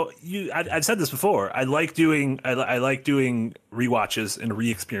 I've said this before. I like doing rewatches and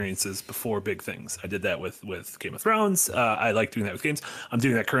re-experiences before big things. I did that with Game of Thrones. I like doing that with games. I'm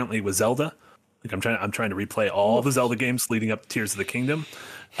doing that currently with Zelda. Like I'm trying to replay all the Zelda games leading up to Tears of the Kingdom.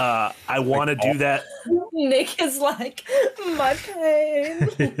 I want to do that. Nick is like, my pain.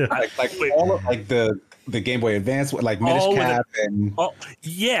 like all of like the Game Boy Advance, like Minish Cap and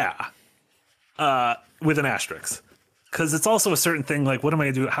with an asterisk. Because it's also a certain thing. Like, what am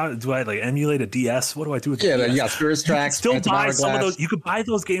I gonna do? How do I like emulate a DS? What do I do with the DS? You got Spirit Tracks. Still buy some of those. You could buy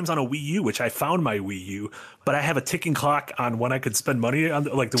those games on a Wii U, which I found my Wii U, but I have a ticking clock on when I could spend money on.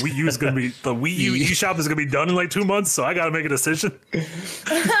 Like the Wii U is gonna be the Wii U eShop is gonna be done in like 2 months, so I got to make a decision.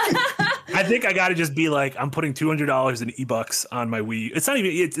 I think I got to just be like, I'm putting $200 in eBucks on my Wii U. It's not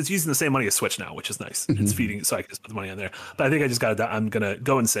even. It's using the same money as Switch now, which is nice. Mm-hmm. It's feeding, so I can just put the money on there. But I think I just got to. I'm gonna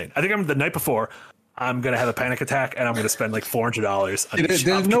go insane. I think I'm the night before. I'm going to have a panic attack and I'm going to spend like $400 on There's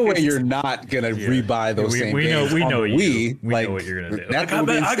no way you're not going to rebuy those same games. We know you. We know what you're going to do. I got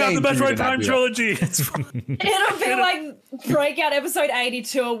the Metroid Prime trilogy. It'll be like Breakout episode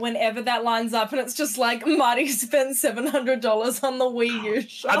 82 or whenever that lines up, and it's just like Marty spent $700 on the Wii U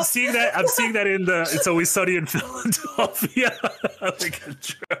shop. I'm seeing that in the It's Always Sunny in Philadelphia. Like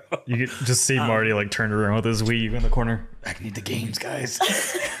you can just see Marty like turned around with his Wii U in the corner. I need the games, guys.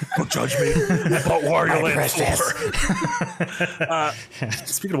 Don't judge me. I bought Wario Land 4.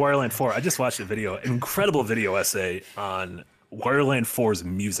 Speaking of Wario Land 4, I just watched a video, an incredible video essay on Wario Land 4's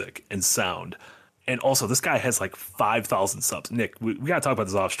music and sound. And also, this guy has like 5,000 subs. Nick, we got to talk about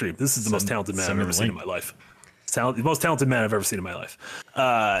this off stream. This is the most talented man I've ever seen in my life. The most talented man I've ever seen in my life.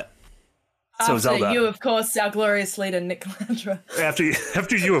 So after Zelda, you, of course, our glorious leader, Nick Landra.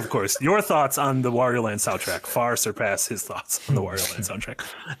 After you, of course. Your thoughts on the Wario Land soundtrack far surpass his thoughts on the Wario Land soundtrack.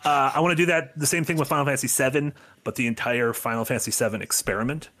 I want to do the same thing with Final Fantasy VII, but the entire Final Fantasy VII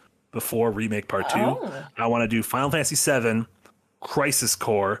experiment before Remake Part 2. Oh. I want to do Final Fantasy VII, Crisis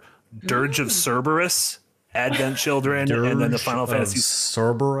Core, Dirge of Cerberus, Advent Children, and then the Final Fantasy...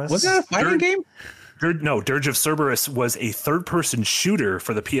 Cerberus? Was that a fighting game? Dirge of Cerberus was a third-person shooter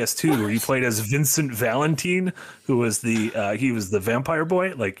for the PS2 where you played as Vincent Valentine, who was he was the vampire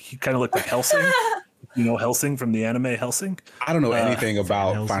boy. Like, he kind of looked like Hellsing. You know Hellsing from the anime Hellsing? I don't know anything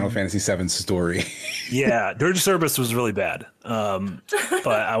about Final Fantasy VII's story. Yeah, Dirge of Cerberus was really bad. But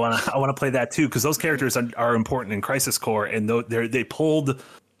I want to play that too, because those characters are important in Crisis Core, and they pulled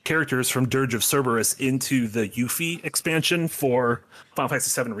characters from Dirge of Cerberus into the Yuffie expansion for Final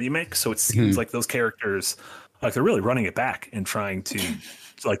Fantasy VII Remake. So it seems like those characters, like they're really running it back and trying to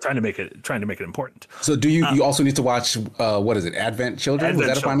make it important. So do you also need to watch what is it, Advent Children? Advent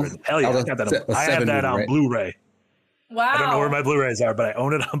Was that Children. A final? Hell yeah, I have that on right? Blu-ray. Wow. I don't know where my Blu-rays are, but I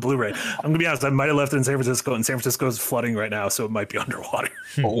own it on Blu-ray. I'm gonna be honest, I might have left it in San Francisco, and San Francisco is flooding right now, so it might be underwater.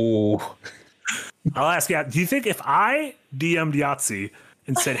 Oh. I'll ask you, do you think if I DM'd Yahtzee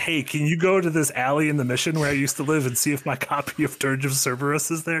and said, hey, can you go to this alley in the Mission where I used to live and see if my copy of Dirge of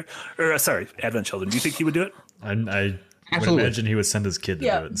Cerberus is there? Or sorry, Advent Children. Do you think he would do it? I would imagine he would send his kid to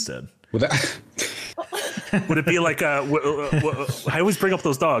do it instead. Would it be like I always bring up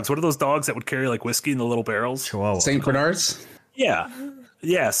those dogs. What are those dogs that would carry like whiskey in the little barrels? Chihuahua. St. Bernards? Yeah.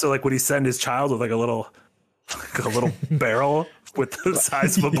 So like, would he send his child with like a little barrel with the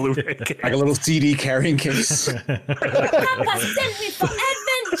size of a Blu-ray case? Like a little CD carrying case? Papa sent me for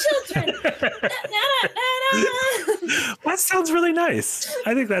Advent Children. That sounds really nice.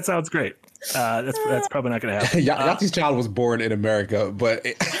 I think that sounds great. That's probably not going to happen. Yahtzee's child was born in America, but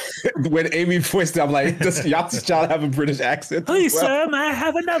when Amy voiced it, I'm like, does Yahtzee's child have a British accent? Please, sir, may I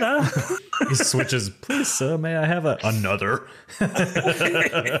have another? He switches. Please, sir, may I have another?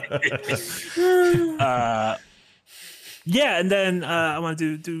 Yeah, and then I want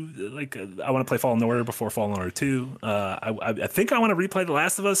to I want to play Fallen Order before Fallen Order 2. I think I want to replay The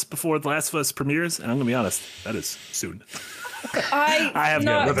Last of Us before The Last of Us premieres, and I'm gonna be honest, that is soon. I have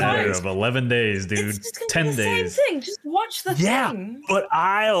no, 11 don't. days. Of 11 days, dude. It's just gonna 10 be the days. same thing. Just watch the thing. But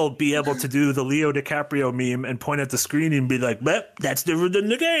I'll be able to do the Leo DiCaprio meme and point at the screen and be like, that's different than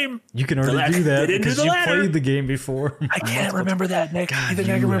the game. You can already do that because you ladder. played the game before. I can't remember that, Nick. God, you think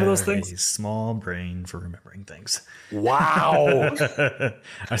I can remember those things? A small brain for remembering things. Wow.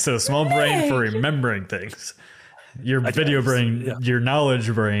 I said a small brain for remembering things. Your video brain, your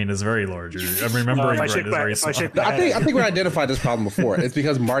knowledge brain is very large. Your remembering brain is very small. I think we identified this problem before. It's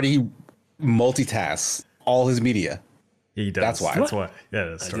because Marty multitasks all his media. He does. That's why. That's why. Yeah,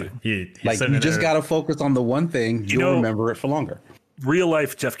 that's right. He like you just got to focus on the one thing. You'll remember it for longer. Real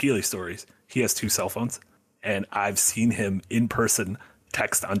life Jeff Keighley stories. He has 2 cell phones, and I've seen him in person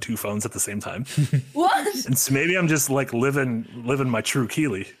text on 2 phones at the same time. What? And so maybe I'm just like living my true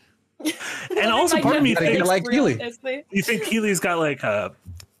Keighley. And also part of me thinks like Keighley. You think Keighley's got a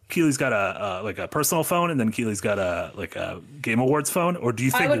personal phone, and then Keighley's got a Game Awards phone, or do you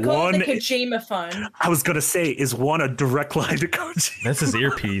think I would call one it the Kojima phone? I was gonna say, is one a direct line to Kojima? That's his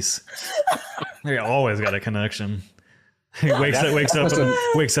earpiece. They always got a connection. He wakes up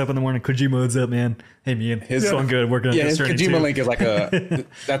in the morning. Kojima, what's up, man? Hey, man, his phone good. Working on his Death Kojima 2. link is like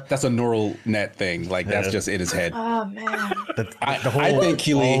that's a neural net thing. Like that's just in his head. Oh man! I think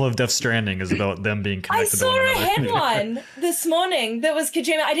Keighley, all of Death Stranding is about them being connected. I saw a headline this morning that was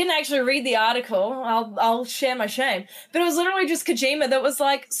Kojima. I didn't actually read the article. I'll share my shame, but it was literally just Kojima that was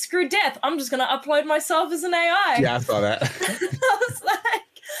like, "Screw death! I'm just gonna upload myself as an AI." Yeah, I saw that. I was like,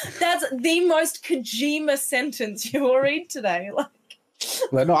 that's the most Kojima sentence you will read today.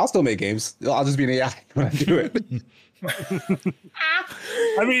 Like, no, I'll still make games. I'll just be an AI when I do it.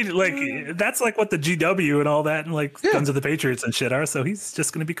 I mean, like that's like what the GW and all that, and like Guns of the Patriots and shit are. So he's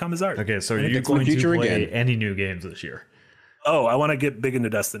just going to become his art. Okay, so are you going to play any new games this year? Oh, I want to get big into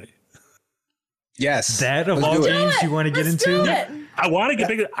Destiny. Yes, that of all games you want to get into. I want to get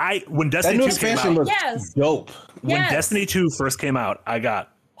big. When Destiny 2 expansion came out, looks dope. When Destiny 2 first came out, I got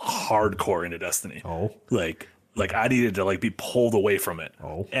hardcore into Destiny. Oh, like I needed to be pulled away from it.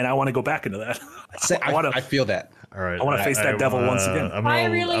 Oh, and I want to go back into that. I feel that. All right, I want to face that devil once again. I'm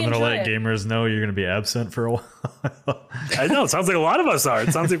gonna let gamers know you're gonna be absent for a while. I know. It sounds like a lot of us are.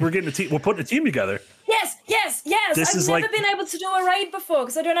 It sounds like we're getting a team. We're putting a team together. Yes. I've never been able to do a raid before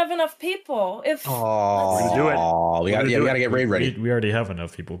because I don't have enough people. We're gonna do it. We gotta get raid ready. We already have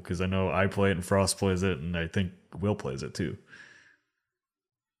enough people because I know I play it and Frost plays it, and I think Will plays it too.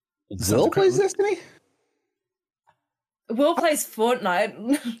 Will plays Destiny? Will plays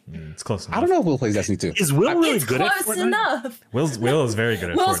Fortnite. It's close enough. I don't know if Will plays Destiny 2. Is Will really good at Fortnite? Close enough. Will is very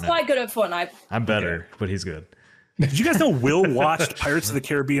good at Will's Fortnite. quite good at Fortnite. I'm better, but he's good. Did you guys know Will watched Pirates of the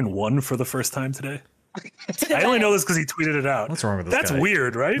Caribbean 1 for the first time today? I only know this because he tweeted it out. What's wrong with this That's guy?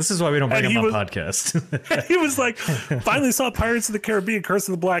 weird, right? This is why we don't bring him on podcasts. He was like, finally saw Pirates of the Caribbean, Curse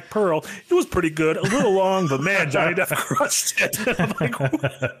of the Black Pearl. It was pretty good. A little long, but man, Johnny Depp crushed it. And I'm like, what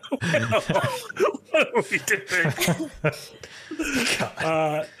are we doing?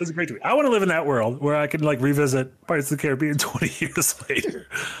 It was a great tweet. I want to live in that world where I can revisit Pirates of the Caribbean 20 years later.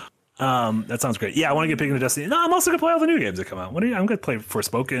 That sounds great. Yeah, I want to get big into Destiny. No, I'm also gonna play all the new games that come out. I'm gonna play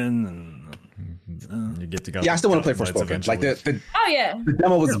Forspoken and. You get to go. Yeah, I still want to play Forspoken. Like the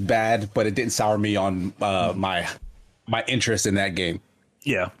demo was bad, but it didn't sour me on my interest in that game.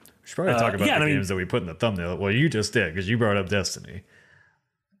 Yeah, we should probably talk about the games that we put in the thumbnail. Well, you just did because you brought up Destiny.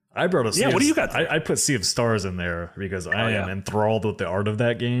 I brought up. What do you got? I put Sea of Stars in there because I am enthralled with the art of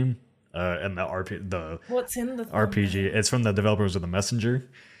that game and the What's in the RPG. It's from the developers of The Messenger.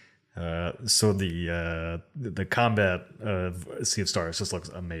 So the combat of Sea of Stars just looks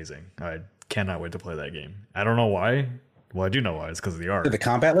amazing. I cannot wait to play that game. I don't know why. Well, I do know why. It's because of the art. The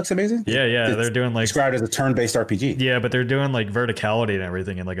combat looks amazing. Yeah. They're doing described as a turn-based RPG. Yeah, but they're doing verticality and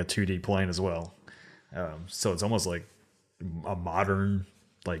everything in a 2D plane as well. So it's almost like a modern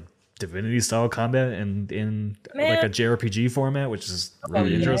Divinity style combat in a JRPG format, which is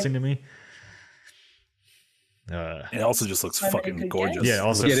really interesting to me. It also just looks fucking gorgeous. Yeah,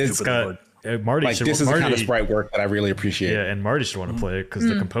 also it's got Marty. This is the kind of sprite work that I really appreciate. Yeah, and Marty should want to play it because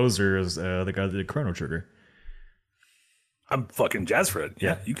the composer is the guy that did Chrono Trigger. I'm fucking jazzed for it.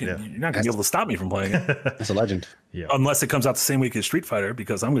 Yeah, you're not gonna be able to stop me from playing it. That's a legend. Yeah, unless it comes out the same week as Street Fighter,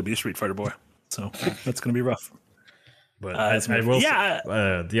 because I'm gonna be a Street Fighter boy. So that's gonna be rough. But I will.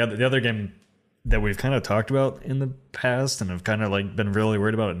 Yeah, the other game that we've kind of talked about in the past and have kind of been really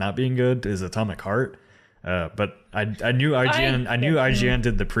worried about it not being good is Atomic Heart. But I knew IGN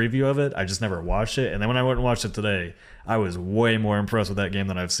did the preview of it. I just never watched it. And then when I went and watched it today, I was way more impressed with that game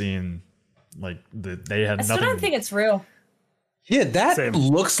than I've seen. Like they had nothing. I still don't think it's real. Yeah, that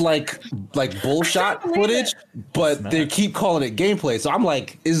looks like bullshot footage, but they keep calling it gameplay. So I'm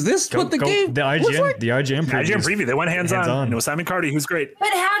like, is this what the game? The IGN, like? the IGN preview. They went hands on. And it was Simon Cardy, who's great. But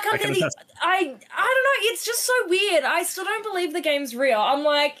how come I don't know. It's just so weird. I still don't believe the game's real. I'm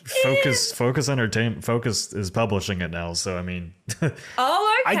like, Focus Entertainment. Focus is publishing it now. So I mean, oh,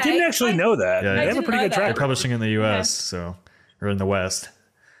 okay. I didn't actually know that. Yeah, they have a pretty good track. They're publishing in the U.S. or in the West.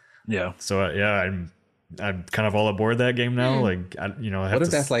 Yeah. So I'm kind of all aboard that game now. Like, I have what if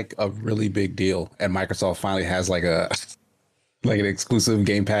that's like a really big deal and Microsoft finally has like an exclusive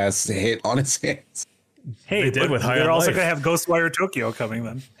Game Pass hit on its hands? Hey, they did with High on they're also Life. going to have Ghostwire Tokyo coming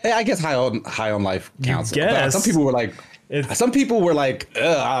then. Hey, I guess High on Life counts. Yes. Some people were like,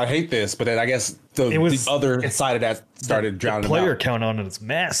 I hate this, but then I guess the other side of that started drowning. The player count on it is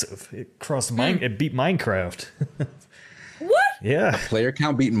massive. It crossed it beat Minecraft. What? Yeah. Player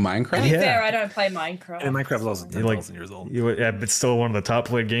count beating Minecraft? To be fair, I don't play Minecraft. And Minecraft is also 10,000 years old. It's still one of the top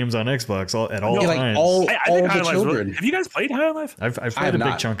played games on Xbox at all times. All think the children. Have you guys played High on Life? I've played a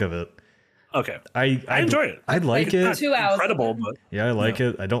big chunk of it. Okay. I enjoy it. I like it. 2 hours. Incredible, but yeah, I like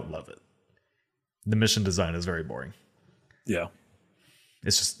it. I don't love it. The mission design is very boring. Yeah.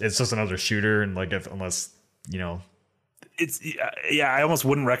 It's just another shooter, and like unless it's I almost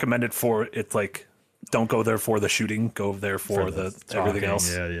wouldn't recommend it for it's like. Don't go there for the shooting. Go there for the everything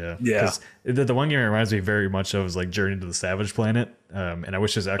else. Yeah. The one game it reminds me very much of is like Journey to the Savage Planet. And I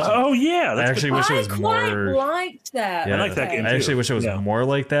wish it was actually. Oh yeah, I actually wish it was more. I liked that. Yeah, I like that game. I actually wish it was more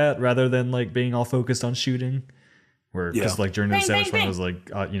like that rather than like being all focused on shooting. Because like Journey to the Savage Planet was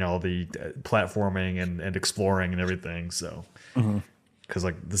like all the platforming and exploring and everything. So. Because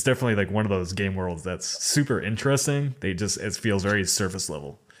like it's definitely like one of those game worlds that's super interesting. It feels very surface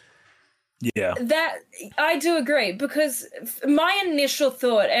level. Yeah, that I do agree, because my initial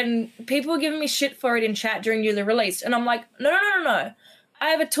thought, and people were giving me shit for it in chat during newly released, and I'm like, no. I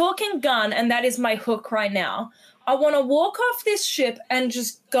have a talking gun, and that is my hook right now. I want to walk off this ship and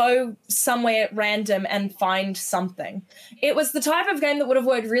just go somewhere at random and find something. It was the type of game that would have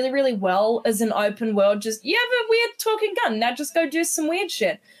worked really, really well as an open world. Just, you have a weird talking gun. Now just go do some weird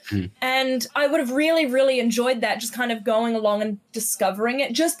shit. And I would have really, really enjoyed that, just kind of going along and discovering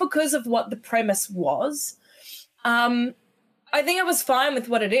it just because of what the premise was. I think it was fine with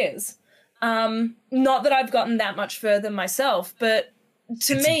what it is. Not that I've gotten that much further myself, but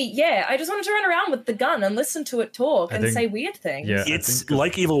to me, I just wanted to run around with the gun and listen to it talk and say weird things. Yeah, it's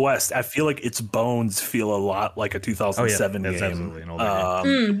like Evil West. I feel like its bones feel a lot like a 2007 game. Absolutely an older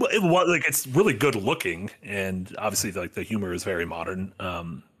game. Like it's really good looking, and obviously like the humor is very modern.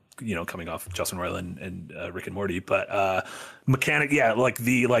 Coming off Justin Roiland and Rick and Morty, but mechanic, like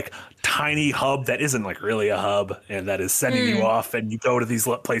the tiny hub that isn't like really a hub, and that is sending you off, and you go to these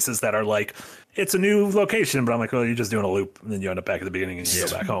places that are like it's a new location, but I'm like, well, you're just doing a loop, and then you end up back at the beginning and you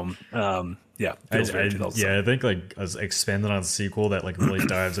go back home. I think like as expanded on sequel that like really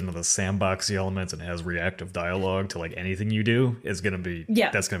dives into the sandboxy elements and has reactive dialogue to like anything you do is gonna be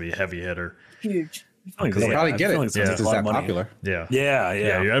that's gonna be a heavy hitter. Huge. They'll probably get it. It's that popular. Yeah.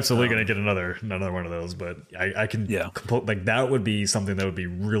 You're absolutely gonna get another one of those. But I can like that would be something that would be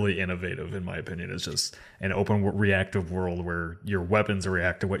really innovative in my opinion. It's just an open reactive world where your weapons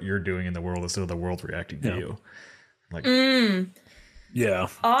react to what you're doing in the world instead of the world reacting to you. Like.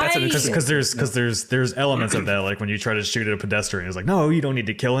 Because there's elements of that, like when you try to shoot at a pedestrian, it's like, no, you don't need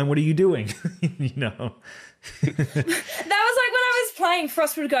to kill him. What are you doing? That was like when I was playing.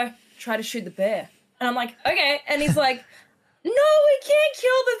 Frost would go, try to shoot the bear. And I'm like, okay. And he's like, no, we can't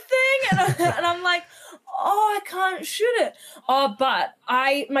kill the thing. And I'm like, oh, I can't shoot it. Oh, but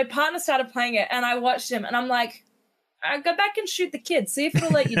my partner started playing it and I watched him and I'm like, go back and shoot the kid. See if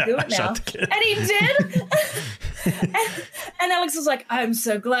it'll let you do it now. And he did. and Alex was like, I'm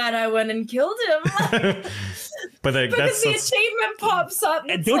so glad I went and killed him. But like, because the achievement pops up.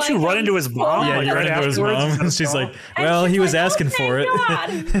 And don't you run into his mom? Yeah, you run into his mom. And she's like, well, he was asking for it.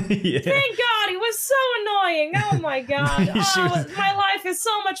 Thank God. He was so annoying. Oh, my God. My life is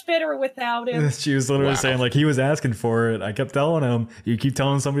so much better without him. She was literally saying, like, he was asking for it. I kept telling him, you keep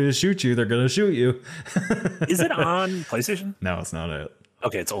telling somebody to shoot you, they're going to shoot you. Is it on PlayStation? No, it's not it.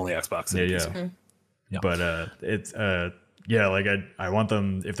 Okay, it's only Xbox. Yeah. But it's like I want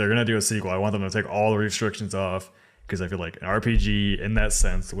them, if they're gonna do a sequel, I want them to take all the restrictions off because I feel like an RPG in that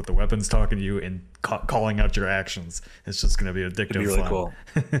sense, with the weapons talking to you and calling out your actions, it's just going to be addictive. It'd be really fun. cool.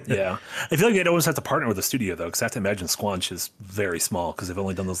 Yeah, I feel like they'd always have to partner with a studio though, because I have to imagine Squanch is very small because they've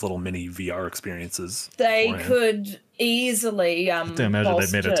only done those little mini VR experiences. They beforehand. could easily. I imagine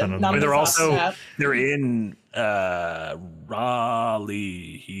they've made a ton of money. They're also that. they're in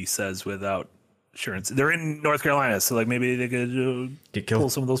Raleigh. He says without assurance. They're in North Carolina, so like maybe they could pull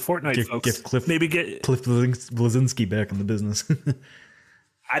some of those Fortnite folks. Cliff Blazinski back in the business.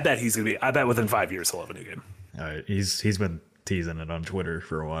 I bet he's gonna be. I bet within 5 years he'll have a new game. He's been teasing it on Twitter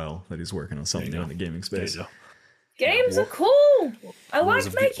for a while that he's working on something new in the gaming space. Games are cool. I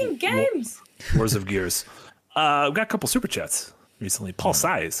like making games. Wars of Gears. We've got a couple super chats recently. Paul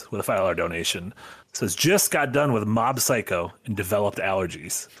Size with a $5 donation says, just got done with Mob Psycho and developed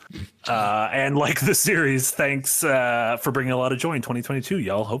allergies. And like the series, thanks for bringing a lot of joy in 2022,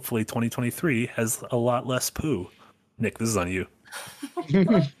 y'all. Hopefully 2023 has a lot less poo. Nick, this is on you.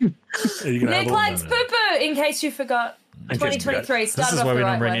 Nick likes poo-poo, in case you forgot. 2023 started This is off why the we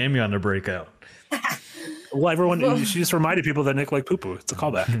right don't bring way. Amy on to Breakout. Well, everyone, she just reminded people that Nick liked poo-poo. It's a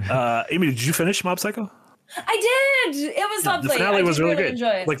callback. Amy, did you finish Mob Psycho? I did. It was lovely. The finale was really good. Enjoy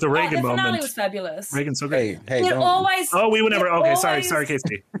it. Like the Reagan moment. The finale was fabulous. Reagan's so great. Hey, It always. Oh, we would never. Okay, always, sorry,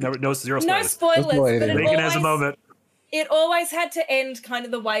 Casey. No, zero spoilers. No spoilers. But it Reagan has a always, moment. it always had to end kind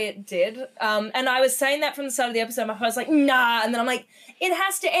of the way it did. And I was saying that from the start of the episode. I was like, nah. And then I'm like, it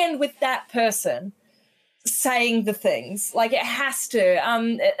has to end with that person saying the things. Like, it has to.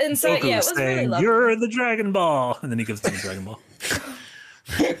 And so, Goku yeah, it was saying, really lovely. "You're the Dragon Ball," and then he gives him the Dragon Ball.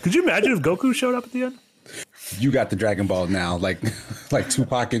 Could you imagine if Goku showed up at the end? You got the Dragon Ball now, like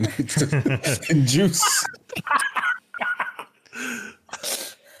Tupac and Juice.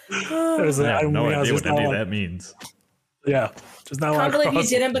 I have no idea what any of that means. Yeah, just not. I can't believe you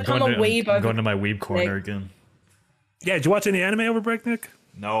didn't become a weeb I'm over. going to my weeb corner again. Yeah, did you watch any anime over break, Nick?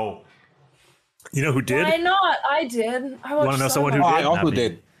 No. You know who did? Why not? I did. I watched Want to know so someone who much. did? I also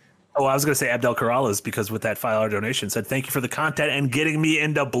did. Oh, I was going to say Abdel Corrales because with that $5 donation said, thank you for the content and getting me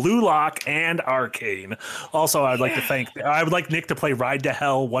into Blue Lock and Arcane. Also, I would like Nick to play Ride to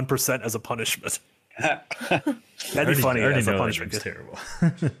Hell 1% as a punishment. That'd be funny as a punishment. Terrible.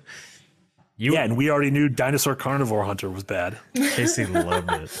 Yeah, and we already knew Dinosaur Carnivore Hunter was bad. Casey loved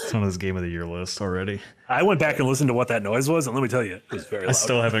it. It's on his Game of the Year list already. I went back and listened to what that noise was, and let me tell you, it was very loud. I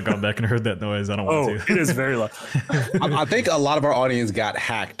still haven't gone back and heard that noise. I don't want to. It is very loud. I think a lot of our audience got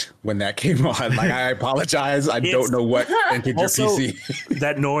hacked when that came on. Like, I apologize. I don't know what entered your Also, PC.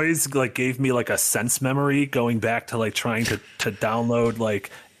 that noise like gave me like a sense memory going back to like trying to download like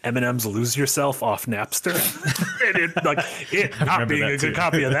Eminem's "Lose Yourself" off Napster, and it not being a good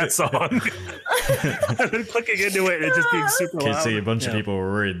copy of that song, and then clicking into it and it just being super loud. Casey, a bunch of people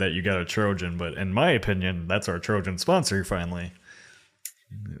were worried that you got a Trojan, but in my opinion, that's our Trojan sponsor finally.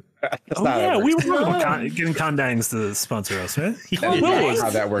 Oh yeah, we were getting Condangs to sponsor us, right? How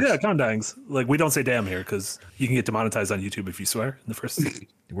that works. Yeah, Condangs. Like we don't say "damn" here because you can get demonetized on YouTube if you swear in the first.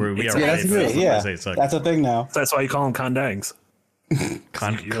 We are that's good. Yeah, that's a thing now. So that's why you call them Condangs.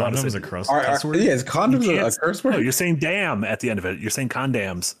 Condoms across Yeah, is condoms a curse word? No, you're saying "damn" at the end of it. You're saying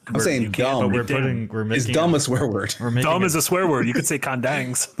condams. I'm saying dumb. But we're making Is dumb a swear word? Dumb is a swear word. You could say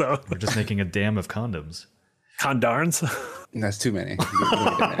condangs, though. We're just making a dam of condoms. Condarns. That's too many. A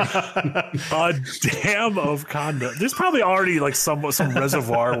dam of condoms. There's probably already like some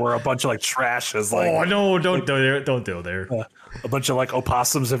reservoir where a bunch of like trash is like. Oh no! Don't go there! Don't go there! A bunch of like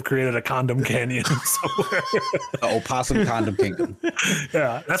opossums have created a condom canyon somewhere. The opossum condom kingdom.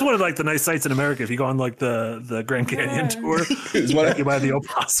 Yeah, that's one of like the nice sites in America. If you go on like the Grand Canyon tour, you buy the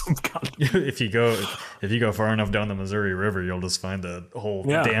opossum condom. If you go far enough down the Missouri River, you'll just find a whole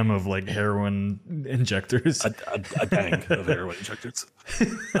dam of like heroin injectors. A dang of heroin injectors.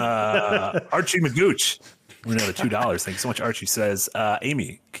 Archie Magooch, we know the $2. Thank you so much. Archie says,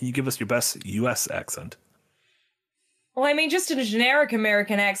 Amy, can you give us your best U.S. accent? Well, I mean, just a generic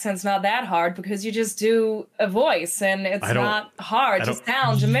American accent's not that hard because you just do a voice and it's not hard to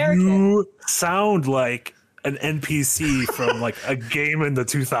sound American. You sound like an NPC from like a game in the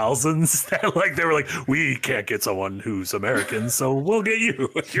 2000s that like they were like, we can't get someone who's American, so we'll get you.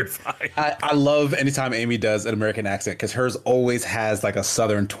 You're fine. I love anytime Amy does an American accent because hers always has like a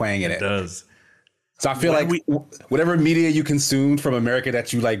Southern twang in it. It does. So I feel whatever media you consumed from America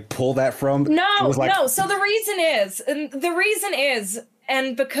that you like pull that from. No. So the reason is,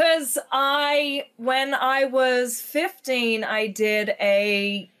 and because when I was 15, I did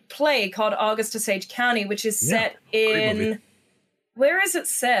a play called August Osage County, which is set in, where is it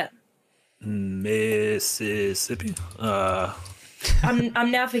set? Mississippi.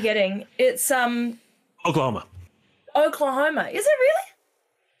 I'm now forgetting. It's Oklahoma. Oklahoma. Is it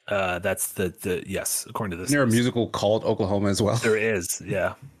really? That's the yes, according to this. Isn't there a musical called Oklahoma as well? There is,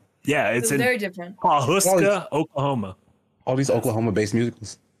 yeah. Yeah, it's in very different. Pawhuska, Oklahoma. All these Oklahoma-based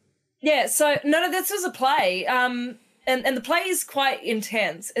musicals. Yeah, so no, this was a play. And the play is quite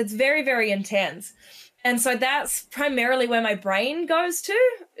intense. It's very, very intense. And so that's primarily where my brain goes to,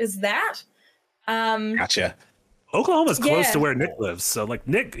 is that. Gotcha. Oklahoma's close to where Nick lives. So like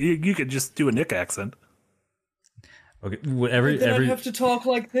Nick, you could just do a Nick accent. Okay, I'd have to talk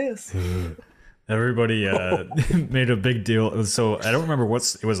like this. Everybody made a big deal. So I don't remember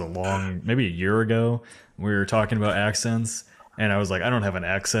it was maybe a year ago. We were talking about accents, and I was like, I don't have an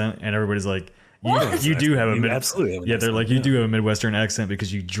accent, and everybody's like, you do have a absolutely have an they're accent, like, you do have a Midwestern accent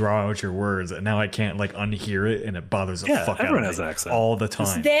because you draw out your words, and now I can't like unhear it, and it bothers the fuck out of me. Everyone has an accent all the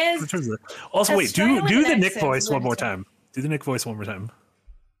time. Also, wait, do Australian the Nick accents voice one more winter. time. Do the Nick voice one more time.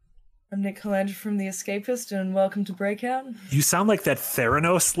 I'm Nick Calandra from The Escapist, and welcome to Breakout. You sound like that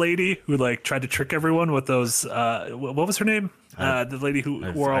Theranos lady who like tried to trick everyone with those. What was her name? The lady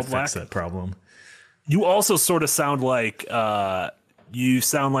who wore all black. That problem. You also sort of sound like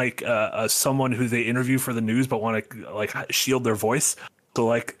someone who they interview for the news but want to like shield their voice, so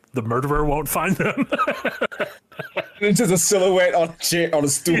like the murderer won't find them. It's just a silhouette on a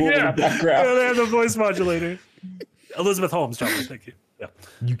stool in the background. Yeah, they have the voice modulator. Elizabeth Holmes, John, thank you. Yeah.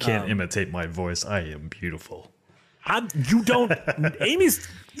 You can't imitate my voice. I am beautiful. You don't. Amy's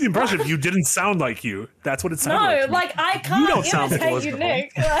impression of you didn't sound like you. That's what it sounded like. No, like I can't don't sound like imitate you,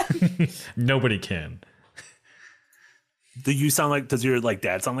 Elizabeth Nick. Nobody can. Do you sound like? Does your like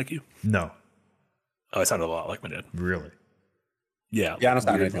dad sound like you? No, Oh, I sounded a lot like my dad. really. Yeah. Yeah, I don't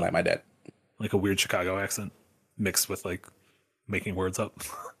sound anything like my dad. Like a weird Chicago accent mixed with like making words up.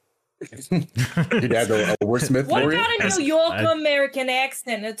 Your dad's a wordsmith What for you? about a New York American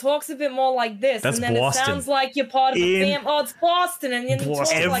accent? It talks a bit more like this, That's and then Boston. it sounds like you're part of a family. Oh, it's Boston, and then you talk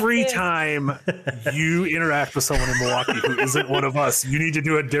Every like this. time you interact with someone in Milwaukee who isn't one of us, you need to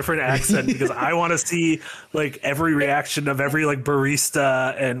do a different accent because I want to see like every reaction of every like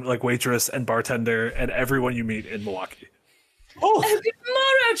barista and like waitress and bartender and everyone you meet in Milwaukee. Oh, good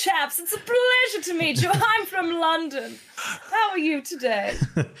morrow, chaps. It's a pleasure to meet you. I'm from London. How are you today?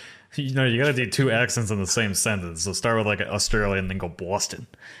 You know, you gotta do two accents in the same sentence. So start with like Australia and then go Boston.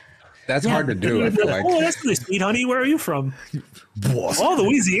 That's hard to do, I feel like. Oh, that's really sweet, honey. Where are you from? Boston. Oh,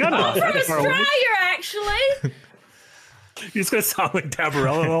 Louisiana. I'm from That's far away. Australia, actually. You're just gonna sound like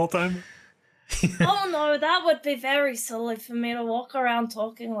Tabarella the whole time. Oh no, that would be very silly for me to walk around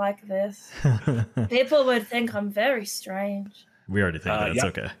talking like this. People would think I'm very strange. We already think that. It's yeah.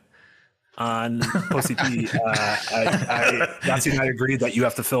 okay. On OCP, Yahtzee and I agreed that you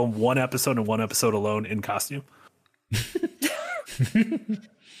have to film one episode and one episode alone in costume. Man,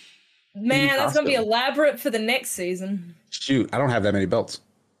 that's going to be elaborate for the next season. Shoot, I don't have that many belts.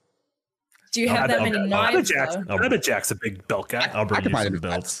 Do you have that many knives, though? I bet Jack's a big belt guy. I'll bring can you find some it.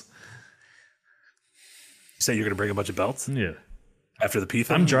 belts. You say you're going to bring a bunch of belts Yeah. after the P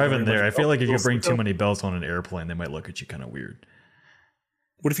thing? I'm driving there. I feel like if you belts? bring too many belts on an airplane, they might look at you kind of weird.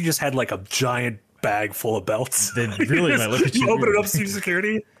 What if you just had like a giant bag full of belts? They really might look at you open it weird. up, see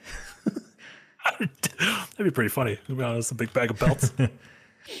security. That'd be pretty funny. To be honest, a big bag of belts. But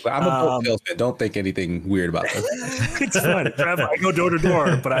I'm a belt salesman. Don't think anything weird about this. It's fun. I go door to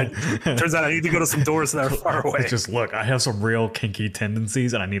door, but turns out I need to go to some doors that are far away. It's just look, I have some real kinky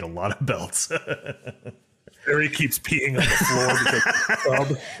tendencies, and I need a lot of belts. Harry keeps peeing on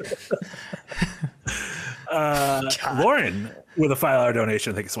the floor. Lauren with a $5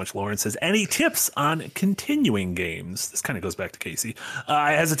 donation. Thank you so much, Lauren. Says, any tips on continuing games? This kind of goes back to Casey.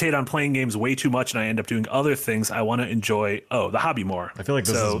 I hesitate on playing games way too much, and I end up doing other things I want to enjoy. Oh, the hobby more. I feel like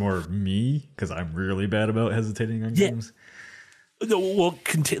this is more me because I'm really bad about hesitating on games. Well,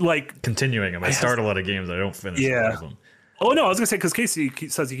 Continuing them. I start a lot of games. I don't finish a lot of them. Oh no, I was gonna say because Casey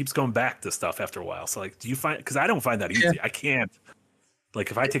says he keeps going back to stuff after a while. So like, do you find? Because I don't find that easy. Yeah. I can't.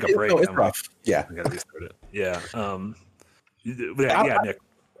 Like if I take a break, It's I'm rough. Yeah. I gotta restart it. Yeah. Yeah, Nick.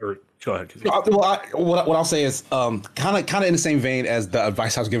 Or go ahead. Casey. What I'll say is kind of in the same vein as the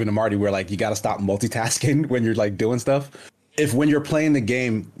advice I was giving to Marty, where like you got to stop multitasking when you're like doing stuff. If when you're playing the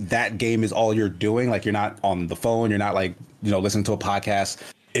game, that game is all you're doing, like you're not on the phone, you're not like listening to a podcast.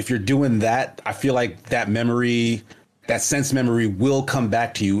 If you're doing that, I feel like that memory, that sense memory, will come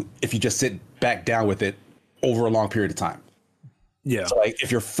back to you if you just sit back down with it over a long period of time. Yeah. So like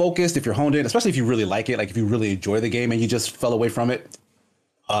if you're focused, if you're honed in, especially if you really like it, like if you really enjoy the game and you just fell away from it,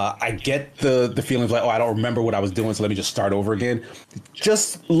 I get the feelings like, oh, I don't remember what I was doing, so let me just start over again.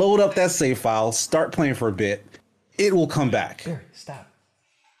 Just load up that save file, start playing for a bit. It will come back. Stop.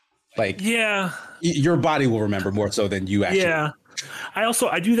 Like, Yeah. your body will remember more so than you actually. Yeah.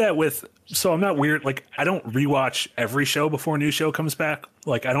 I do that with, so I'm not weird. Like, I don't rewatch every show before a new show comes back.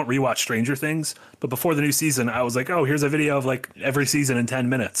 Like, I don't rewatch Stranger Things, but before the new season, I was like, oh, here's a video of like every season in 10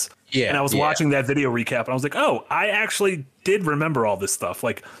 minutes. Yeah. And I was watching that video recap and I was like, oh, I actually did remember all this stuff.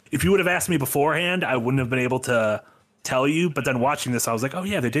 Like, if you would have asked me beforehand, I wouldn't have been able to tell you. But then watching this, I was like, oh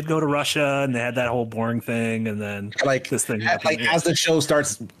yeah, they did go to Russia and they had that whole boring thing. And then like this thing like as the show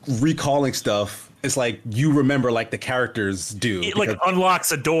starts recalling stuff, it's like you remember like the characters do. It like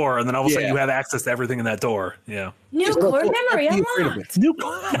unlocks a door and then all of a sudden Yeah. you have access to everything in that door. Yeah. New core memory unlocked. New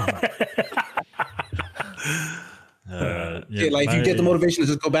Like if you get the motivation to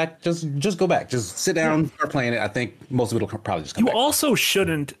just go back, just go back, just sit down, start playing it. I think most of it will probably just come You back. also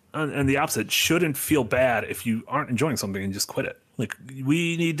shouldn't, and the opposite, shouldn't feel bad if you aren't enjoying something and just quit it. Like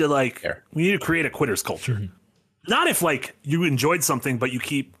we need to create a quitter's culture. Not if like you enjoyed something but you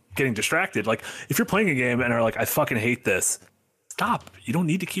keep getting distracted. Like if you're playing a game and are like, I fucking hate this, stop. You don't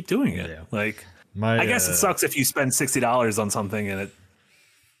need to keep doing it. Yeah. Like I guess it sucks if you spend $60 on something and it,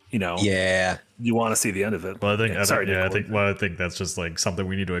 you know, you want to see the end of it. Well, I think that's just like something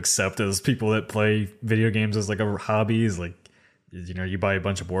we need to accept as people that play video games as like a hobby. Is like, you know, you buy a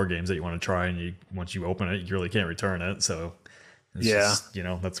bunch of board games that you want to try, and once you open it, you really can't return it. So it's just, you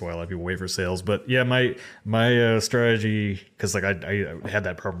know, that's why a lot of people wait for sales. But yeah, my strategy, because like I had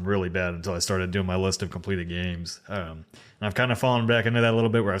that problem really bad until I started doing my list of completed games. And I've kind of fallen back into that a little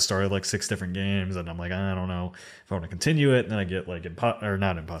bit where I started like 6 different games and I'm like, I don't know if I want to continue it. And then I get like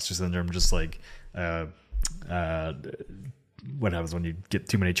not imposter syndrome, just like what happens when you get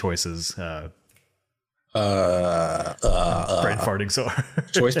too many choices. Brain farting, so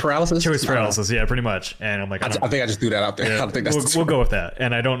Choice paralysis. Choice paralysis, yeah, pretty much. And I'm like, I think I just threw that out there. Yeah, I don't think that's we'll go with that.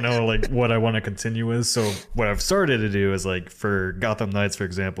 And I don't know like what I want to continue with. So what I've started to do is like for Gotham Knights, for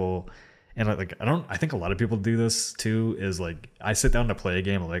example. And I think a lot of people do this too, is like I sit down to play a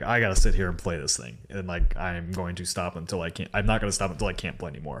game, I'm like, I gotta sit here and play this thing. And like I'm going to stop until I can't, I'm not gonna stop until I can't play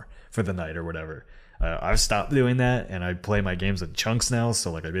anymore for the night or whatever. I've stopped doing that and I play my games in chunks now.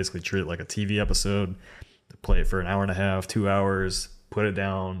 So like I basically treat it like a TV episode, play it for an hour and a half, 2 hours, put it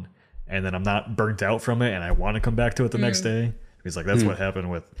down, and then I'm not burnt out from it and I want to come back to it the next day. Because like that's what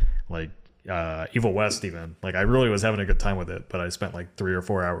happened with like Evil West. Even like I really was having a good time with it, but I spent like 3 or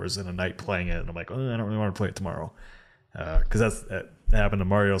 4 hours in a night playing it and I'm like, oh, I don't really want to play it tomorrow, because that happened to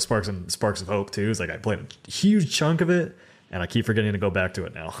Mario Sparks of Hope too. It's like I played a huge chunk of it and I keep forgetting to go back to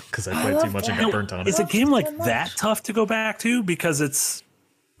it now because I played too much and got burnt on it. Is a game like that tough to go back to because it's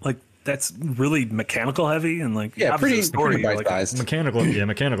like that's really mechanical heavy and like pretty like,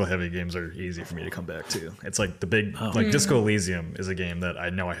 mechanical heavy games are easy for me to come back to. It's like the big like Disco Elysium is a game that I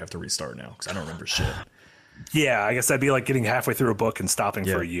know I have to restart now because I don't remember shit. Yeah, I guess that'd be like getting halfway through a book and stopping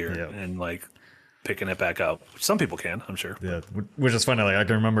for a year and like picking it back up, which some people can, I'm sure. Yeah, which is funny. Like I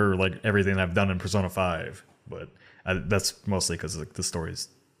can remember like everything I've done in Persona 5, but that's mostly because like the story's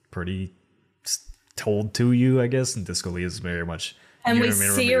pretty told to you, I guess. And Disco Elysium is very much. And we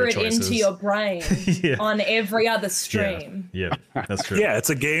sear it into your brain on every other stream. Yeah, that's true. Yeah,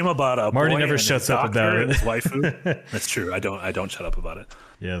 it's a game about a Marty boy never and shuts his up about doctor it. and his waifu. That's true. I don't shut up about it.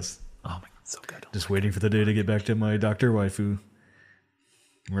 Yes. Oh my god, so good. Just waiting for the day to get back to my doctor waifu.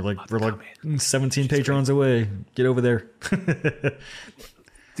 We're like 17 patrons away. Get over there.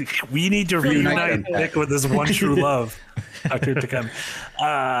 We need to reunite Nick with this one true love. Dr. Takami.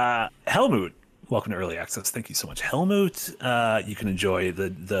 Helmut, welcome to Early Access. Thank you so much, Helmut. You can enjoy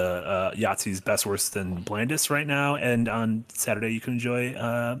the Yahtzee's Best, Worst, and Blandest right now, and on Saturday you can enjoy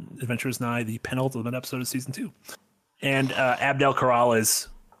Adventures Nigh, the penultimate episode of season 2. And Abdel Corrales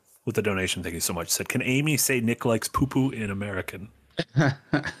with the donation. Thank you so much. Said, can Amy say Nick likes poo poo in American?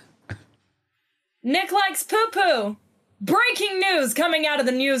 Nick likes poo poo. Breaking news coming out of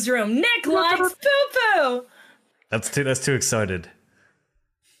the newsroom. Nick likes poo poo. That's too excited.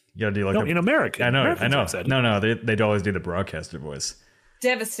 You gotta do like in American. I know. Americans No, they'd always do the broadcaster voice.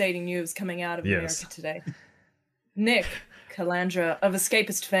 Devastating news coming out of America today. Nick Calandra of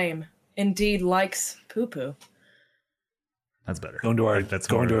Escapist fame indeed likes poo poo. That's better. Going to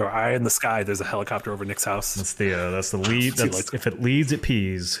our eye in the sky. There's a helicopter over Nick's house. That's the lead. If it leads, it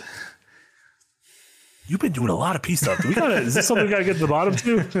pees. You've been doing a lot of pee stuff. Is this something we gotta get to the bottom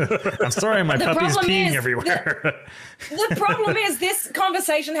to? I'm sorry, my puppy's peeing everywhere. The problem is this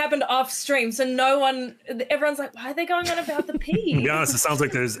conversation happened off stream, so everyone's like, why are they going on about the pee? To be honest, it sounds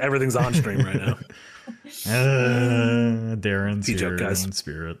like everything's on stream right now. Darren's here joke, guys. in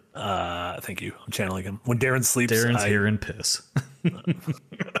spirit. Thank you. I'm channeling him. When Darren sleeps, Darren's here in piss.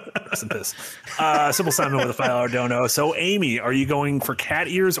 Rest in piss. Simple Simon with a $5 dono. So, Amy, are you going for cat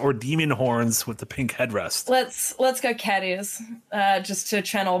ears or demon horns with the pink headrest? Let's go cat ears, just to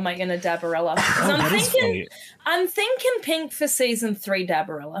channel my inner Dabarella. I'm thinking pink for season 3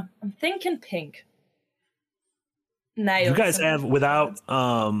 Dabarella. I'm thinking pink. Nailed. You guys have, without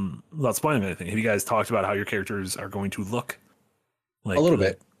spoiling anything, have you guys talked about how your characters are going to look? Like a little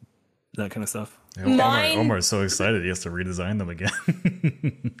bit. That kind of stuff. Omar is so excited he has to redesign them again.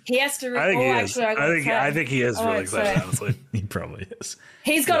 He has to. I think he is. I think he is really excited. Honestly, he probably is.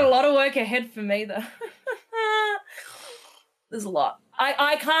 He's got a lot of work ahead for me, though. There's a lot.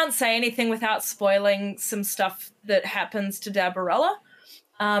 I can't say anything without spoiling some stuff that happens to Dabarella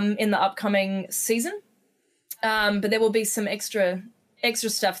in the upcoming season. But there will be some extra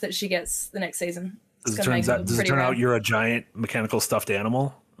stuff that she gets the next season. Does it turn out you're a giant mechanical stuffed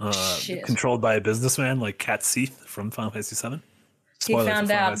animal controlled by a businessman like Cat Seath from Final Fantasy VII? He found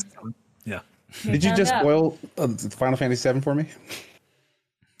out. Yeah. Did you just spoil Final Fantasy VII for me?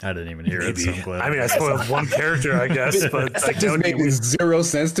 I didn't even hear it. So I'm glad. I mean, I spoiled one character, I guess, but that just made zero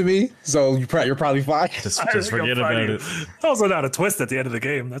sense to me. So you're probably fine. Just forget about it. It's also not a twist at the end of the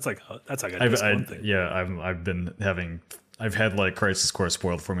game. That's like one thing. Yeah, I've had like Crisis Core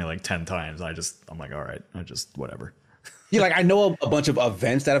spoiled for me like 10 times. I'm like, all right, whatever. Yeah, like I know a bunch of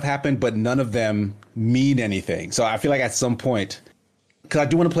events that have happened, but none of them mean anything. So I feel like at some point, because I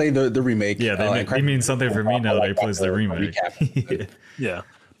do want to play the remake. Yeah, they mean something for me now that he plays the remake. Yeah,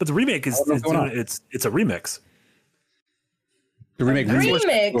 but the remake is it's a remix. The remake.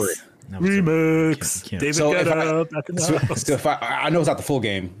 Remix. David so if I know it's not the full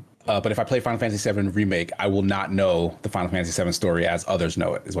game, but if I play Final Fantasy VII remake, I will not know the Final Fantasy VII story as others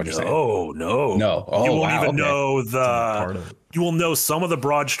know it. Is what you're saying? No. Oh, you won't even know you will know some of the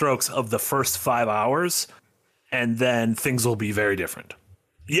broad strokes of the first 5 hours, and then things will be very different.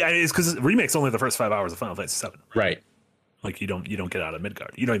 Yeah, it's because remake's only the first 5 hours of Final Fantasy VII. Right. Like you don't get out of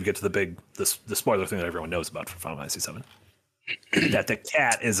Midgard. You don't even get to the spoiler thing that everyone knows about for Final Fantasy VII. That the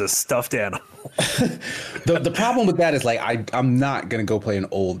cat is a stuffed animal. The problem with that is like I'm not gonna go play an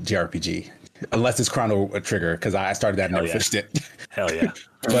old JRPG unless it's Chrono Trigger, because I started that and never finished it. Hell yeah.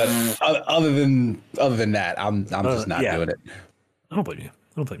 But other than that, I'm just not doing it. I don't blame you.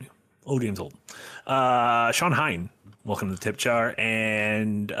 Old game's old. Sean Hine, welcome to the tip jar,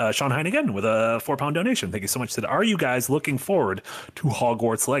 and Sean Hine again with a £4 donation. Thank you so much. Said, are you guys looking forward to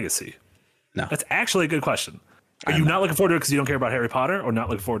Hogwarts Legacy? No, that's actually a good question. Are you not looking forward to it because you don't care about Harry Potter, or not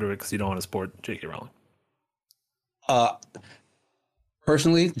looking forward to it because you don't want to support J.K. Rowling?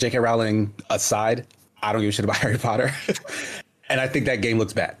 Personally, J.K. Rowling aside, I don't give a shit about Harry Potter, and I think that game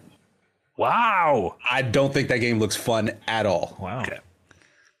looks bad. Wow. I don't think that game looks fun at all. Wow. Okay.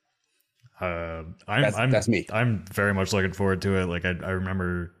 That's me. I'm very much looking forward to it. Like I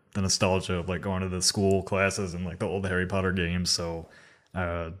remember the nostalgia of like going to the school classes and like the old Harry Potter games. So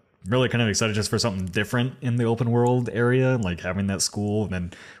really kind of excited just for something different in the open world area, like having that school and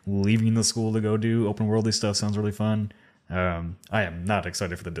then leaving the school to go do open worldy stuff sounds really fun. I am not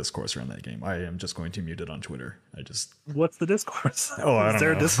excited for the discourse around that game. I am just going to mute it on Twitter. What's the discourse? Oh, I don't know. Is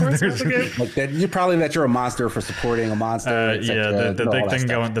there a discourse with the game? Like that, you're probably that you're a monster for supporting a monster. Yeah, the big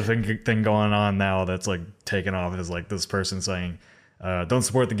thing going on now that's like taken off is like this person saying, "Don't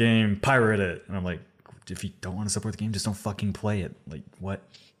support the game, pirate it." And I'm like, if you don't want to support the game, just don't fucking play it. Like what?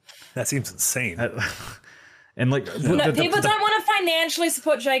 That seems insane. And like people don't want to financially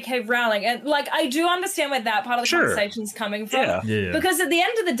support J.K. Rowling, and like I do understand where that part of the conversation's coming from. Yeah. Because at the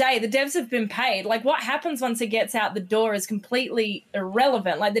end of the day, the devs have been paid. Like what happens once it gets out the door is completely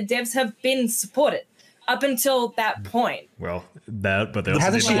irrelevant. Like the devs have been supported up until that point. Well, but they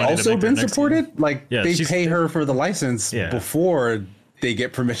hasn't she also been supported? Like they pay her for the license before they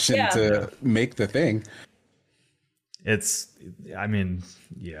get permission to make the thing. It's a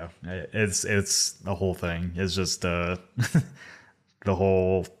whole thing. It's just the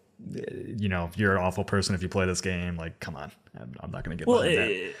whole, you're an awful person if you play this game. Like, come on, I'm not going to get behind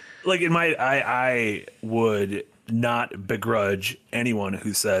that. Like I would not begrudge anyone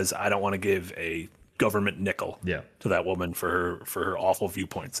who says I don't want to give a government nickel to that woman for her awful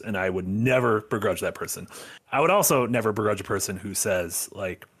viewpoints, and I would never begrudge that person. I would also never begrudge a person who says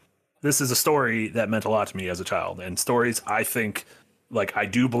like, this is a story that meant a lot to me as a child, and stories, I think, like I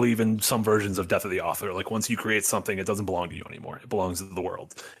do believe in some versions of death of the author. Like once you create something, it doesn't belong to you anymore. It belongs to the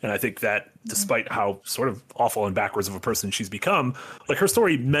world. And I think that despite how sort of awful and backwards of a person she's become, like her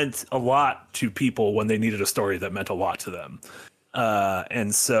story meant a lot to people when they needed a story that meant a lot to them.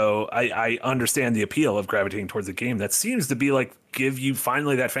 And so I understand the appeal of gravitating towards a game that seems to be like give you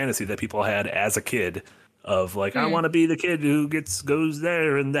finally that fantasy that people had as a kid of like, I want to be the kid who goes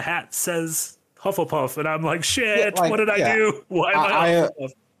there and the hat says Hufflepuff, and I'm like, shit, what did I do? Why am I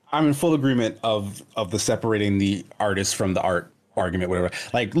Hufflepuff? I'm in full agreement of the separating the artist from the art argument, whatever.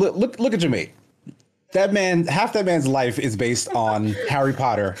 Like, look at your mate. That man, half that man's life is based on Harry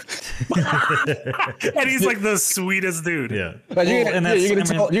Potter, and he's like the sweetest dude. Yeah, but you're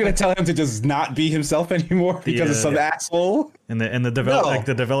gonna tell him to just not be himself anymore because of some asshole. And the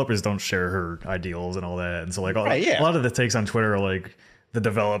developers don't share her ideals and all that, and so like a lot of the takes on Twitter are like, the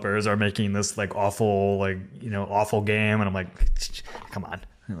developers are making this like awful, like, awful game, and I'm like, come on,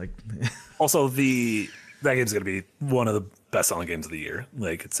 like. Also, that game's gonna be one of the best-selling games of the year.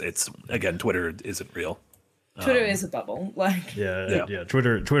 Like, it's again, Twitter isn't real. Twitter is a bubble. Like, yeah.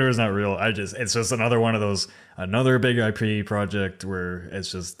 Twitter is not real. It's just another big IP project where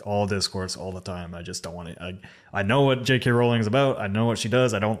it's just all discourse all the time. I just don't want it. I know what J.K. Rowling is about. I know what she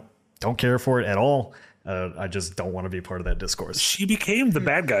does. I don't care for it at all. I just don't want to be part of that discourse. She became the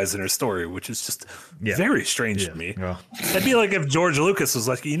bad guys in her story, which is just very strange to me. Yeah. It'd be like if George Lucas was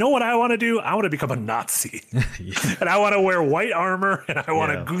like, you know what I want to do? I want to become a Nazi. And I want to wear white armor, and I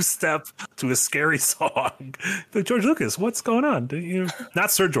want to goose step to a scary song. But George Lucas, what's going on?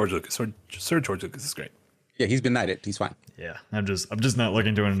 Not Sir George Lucas. Sir George Lucas is great. Yeah, he's been knighted. He's fine. Yeah, I'm just not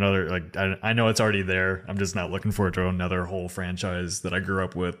looking to another, like, I know it's already there. I'm just not looking forward to another whole franchise that I grew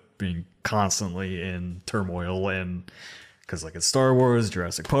up with being constantly in turmoil, and because like it's Star Wars,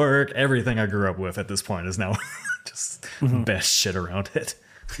 Jurassic Park, everything I grew up with at this point is now just best shit around it.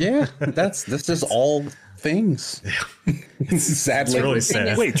 Yeah, that's just all things. Yeah. Sadly, it's really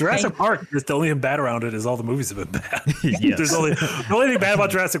sad. Wait, Jurassic Park, the only thing bad around it is all the movies have been bad. Yes. The only thing bad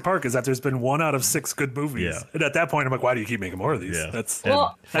about Jurassic Park is that there's been 1 out of 6 good movies. Yeah. And at that point, I'm like, why do you keep making more of these? Yeah. That's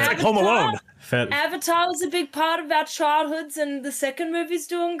Avatar, like Home Alone. Avatar was a big part of our childhoods, and the second movie's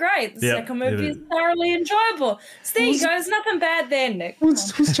doing great. The second movie is thoroughly enjoyable. So there you go. There's nothing bad there, Nick.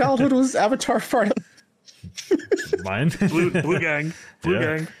 Whose childhood was Avatar part of? Mine. Blue gang. Blue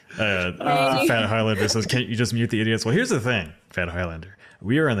gang. Fat Highlander says, can't you just mute the idiots? Well, here's the thing, Fat Highlander.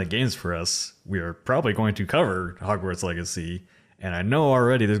 We are in the Games for Us. We are probably going to cover Hogwarts Legacy. And I know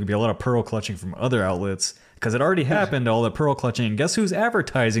already there's going to be a lot of pearl clutching from other outlets because it already happened, all the pearl clutching. And guess who's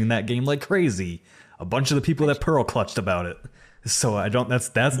advertising that game like crazy? A bunch of the people that pearl clutched about it. So I don't. That's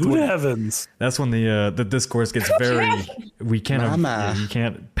Good heavens. That's when the discourse gets very. We can't. You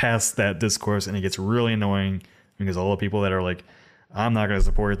can't pass that discourse, and it gets really annoying because all the people that are like, I'm not going to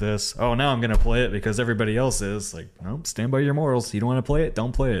support this. Oh, now I'm going to play it because everybody else is. Like, nope, stand by your morals. You don't want to play it?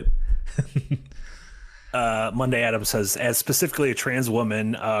 Don't play it. Monday Adams says, as specifically a trans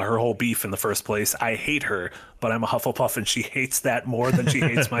woman, her whole beef in the first place, I hate her, but I'm a Hufflepuff and she hates that more than she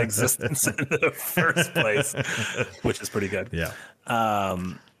hates my existence in the first place, which is pretty good. Yeah.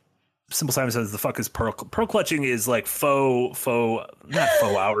 Simple Simon says, the fuck is pearl clutching is like not faux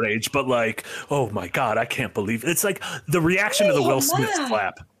outrage, but like, oh my God, I can't believe it. It's like the reaction to the Will Smith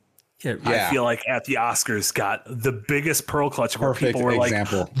slap. Yeah. I feel like at the Oscars got the biggest pearl clutch where people were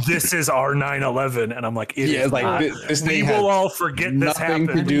example. like, this is our 9/11. And I'm like, it's like this we will all forget this happened.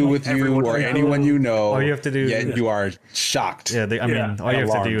 Nothing to do with you or anyone you know. All you have to do, you are shocked. Yeah, all you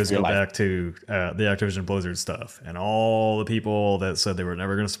have to do is go back to the Activision Blizzard stuff and all the people that said they were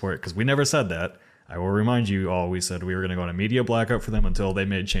never going to support it, because we never said that. I will remind you all, we said we were going to go on a media blackout for them until they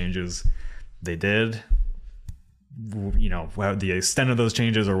made changes. They did. The extent of those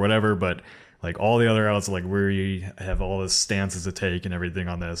changes or whatever, but like all the other outlets, like we have all this stances to take and everything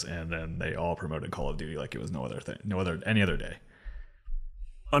on this, and then they all promoted Call of Duty like it was any other day.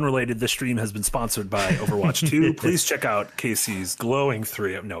 Unrelated, this stream has been sponsored by Overwatch 2. Please check out Casey's glowing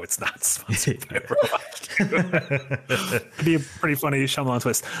 3. No, it's not sponsored by Overwatch 2. It'd be a pretty funny Shyamalan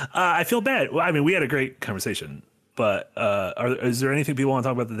twist. I feel bad. Well, I mean, we had a great conversation, but is there anything people want to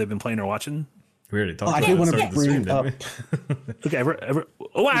talk about that they've been playing or watching? We already talked I about did it. want to bring up. Okay,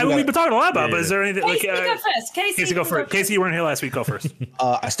 we've been talking a lot about, but is there anything? Casey, go first. Casey, go first. Casey, you weren't here last week. Go first.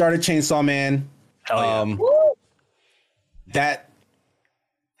 I started Chainsaw Man. Hell yeah.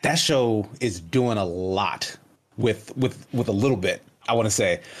 That show is doing a lot with a little bit. I want to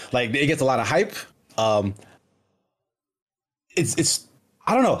say, like, it gets a lot of hype. It's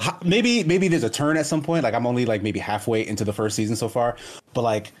I don't know. Maybe there's a turn at some point. Like, I'm only like maybe halfway into the first season so far, but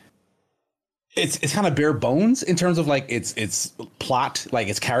like. It's kind of bare bones in terms of like its plot. Like,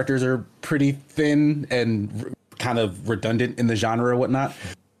 its characters are pretty thin and kind of redundant in the genre or whatnot.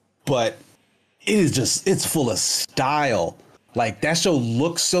 But it's full of style. Like, that show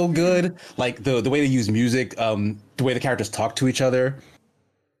looks so good. Like the way they use music, the way the characters talk to each other.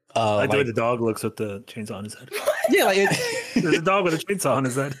 I like the way the dog looks with the chainsaw on his head. Yeah, like There's a dog with a chainsaw on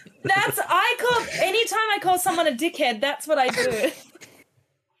his head. Anytime I call someone a dickhead, that's what I do.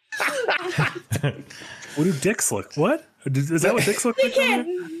 What do dicks look? What? Is that what dicks look like?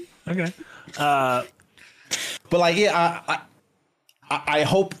 Dickhead. Okay. But like, yeah, I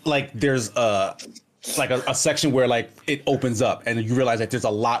hope like there's a section where like it opens up and you realize that there's a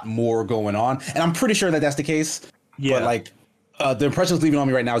lot more going on, and I'm pretty sure that that's the case. Yeah. But like, the impression it's leaving on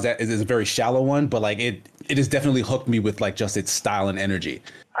me right now is that it is a very shallow one, but like it has definitely hooked me with like just its style and energy.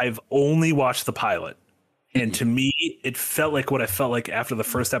 I've only watched the pilot, and to me, it felt like what I felt like after the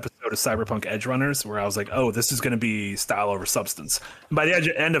first episode of Cyberpunk Edge Runners, where I was like, "Oh, this is going to be style over substance." And by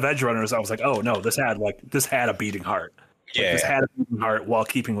the end of Edge Runners, I was like, "Oh no, this had a beating heart. Yeah, this had a beating heart while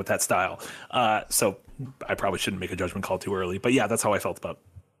keeping with that style." So I probably shouldn't make a judgment call too early, but yeah, that's how I felt about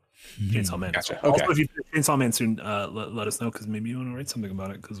Chainsaw Man. Gotcha. Also, if you play Chainsaw Man soon, let us know, because maybe you want to write something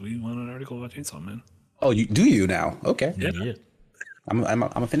about it, because we want an article about Chainsaw Man. Oh, you now? Okay. Yeah. I'm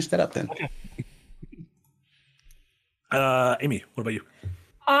gonna finish that up then. Okay. Amy, what about you?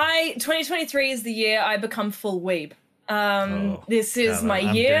 2023 is the year I become full weeb. This is my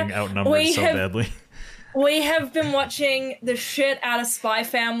I'm year. getting outnumbered so badly. We have been watching the shit out of Spy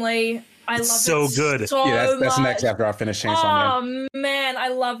Family. I love so it good. so Yeah, that's much. next after I finish Chainsaw Man. Oh man, I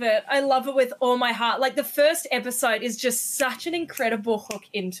love it. I love it with all my heart. Like the first episode is just such an incredible hook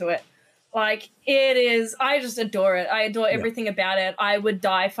into it. Like it is, I just adore it. I adore everything about it. I would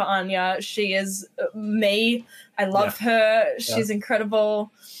die for Anya. She is me. I love her. She's incredible.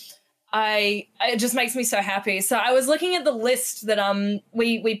 It just makes me so happy. So I was looking at the list that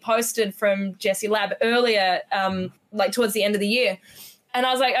we posted from Jesse Lab earlier, like towards the end of the year. And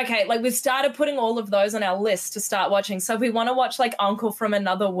I was like, okay, like we've started putting all of those on our list to start watching. So we want to watch like Uncle from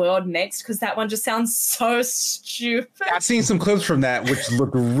Another World next, because that one just sounds so stupid. I've seen some clips from that which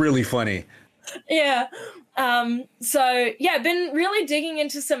look really funny. Yeah. So yeah, I've been really digging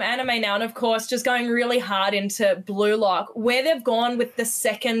into some anime now, and of course just going really hard into Blue Lock, where they've gone with the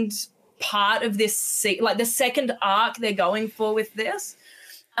second part of this, like the second arc they're going for with this,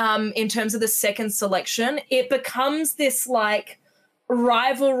 in terms of the second selection. It becomes this like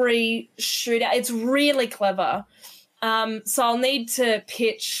rivalry shootout. It's really clever. So I'll need to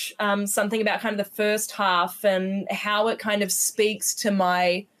pitch something about kind of the first half and how it kind of speaks to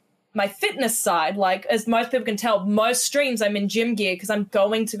my fitness side. Like, as most people can tell, most streams I'm in gym gear because I'm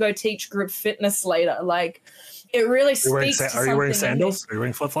going to go teach group fitness later. Like, it really speaks to something. Are you wearing sandals? Are you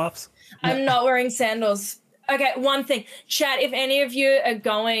wearing flip-flops? I'm not wearing sandals. Okay, one thing. Chat, if any of you are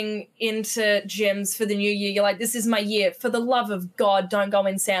going into gyms for the new year, you're like, this is my year. For the love of God, don't go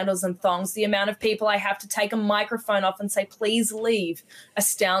in sandals and thongs. The amount of people I have to take a microphone off and say, please leave,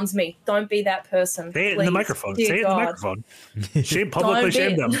 astounds me. Don't be that person. Say it in the microphone. Say it in the microphone. Publicly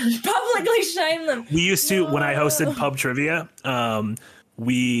shame them. Publicly shame them. We used to, when I hosted pub trivia, I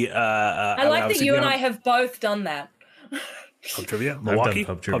like that you and I have both done that. Pub trivia? Milwaukee? I've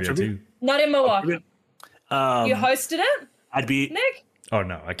done pub trivia too. Not in Milwaukee. You hosted it? I'd be Nick? Oh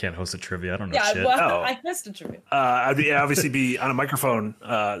no, I can't host a trivia. I don't know shit. Well, I hosted trivia. I'd obviously be on a microphone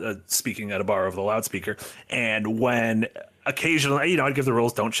speaking at a bar over the loudspeaker. And when occasionally, I'd give the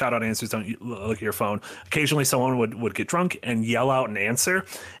rules: don't shout out answers, don't look at your phone. Occasionally, someone would get drunk and yell out an answer.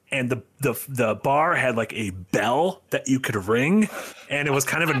 And the bar had like a bell that you could ring, and it was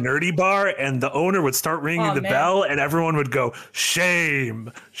kind of a nerdy bar. And the owner would start ringing the bell, and everyone would go,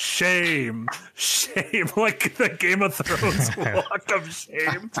 shame, shame, shame, like the Game of Thrones walk of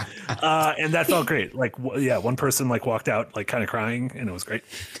shame. And that felt great. Like, one person like walked out like kind of crying, and it was great.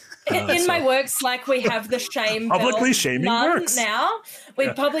 In my work Slack, we have the shame publicly shaming works now. We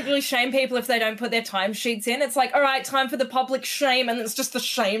publicly shame people if they don't put their timesheets in. It's like, all right, time for the public shame, and it's just the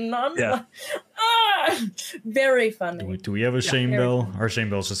shame nun. Yeah. Very funny. Do we have a shame bell? Our shame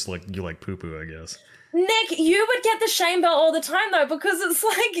bell's just like you like poo poo, I guess. Nick, you would get the shame bell all the time though, because it's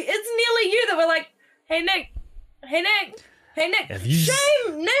like it's nearly you that we're like, hey Nick, hey Nick, hey Nick,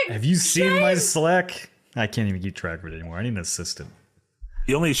 shame Nick. Have you seen my Slack? I can't even keep track of it anymore. I need an assistant.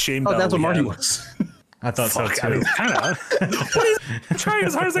 The only shame bell. That's what Marty was. I thought so too. I mean, kind of. I'm trying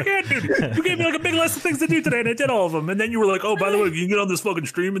as hard as I can, dude. You gave me like a big list of things to do today, and I did all of them. And then you were like, "Oh, by the way, you can get on this fucking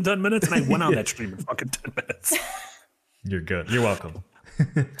stream in 10 minutes." And I went on that stream in fucking 10 minutes. You're good. You're welcome.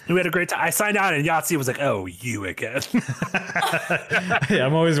 We had a great time. I signed out, and Yahtzee was like, "Oh, you again." Yeah,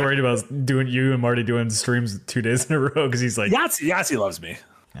 I'm always worried about you and Marty doing streams 2 days in a row because he's like, Yahtzee loves me.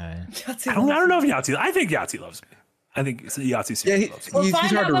 I don't know if Yahtzee. I think Yahtzee loves me. I think Yahtzee seriously loves me. We'll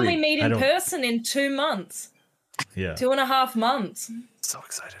find out when we meet in person in 2 months. Yeah. 2.5 months. So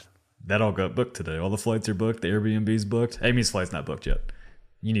excited. That all got booked today. All the flights are booked. The Airbnb's booked. Amy's flight's not booked yet.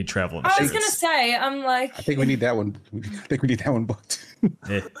 You need travel I was insurance. gonna say, I'm like, I think we need that one. I think we need that one booked.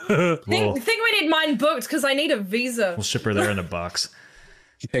 We'll think we need mine booked because I need a visa. ship her there in a box.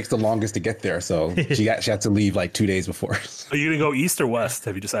 She takes the longest to get there, so she had to leave like 2 days before. Are you gonna go east or west?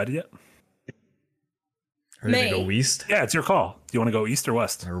 Have you decided yet? Are they gonna Me. go east Yeah, it's your call. Do you want to go east or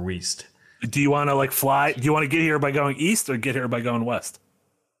west? or west? Do you want to like fly? Do you want to get here by going east or get here by going west?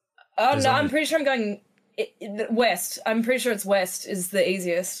 Oh There's no, only- I'm pretty sure I'm going west. I'm pretty sure it's west is the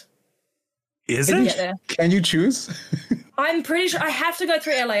easiest Is to it? get there. Can you choose? I'm pretty sure I have to go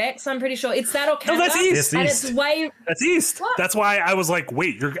through LAX. I'm pretty sure it's that or No, Canada. that's east. It's And east. it's way. That's east. What? That's why I was like,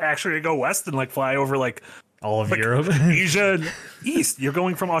 wait, you're actually gonna go west and like fly over like All of Europe. Asia east. You're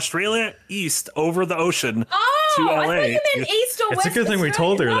going from Australia east over the ocean Oh, to LA. I thought you meant east or It's a west. good thing we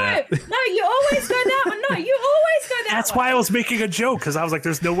told her Australia. that. No, you always go that one. No, you always go that That's way. why I was making a joke because I was like,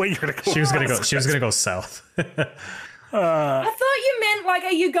 "There's no way you're gonna go." She was gonna go. west. She was gonna go south. I thought you meant like,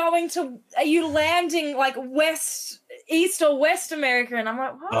 are you landing like east or west America? And I'm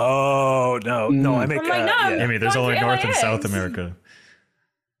like, what? Oh no, I make. I'm like, no. yeah. Amy, there's Going only to North and LAX. South America.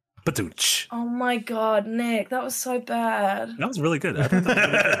 Badooch. Oh my god, Nick, that was so bad. That was really good. I thought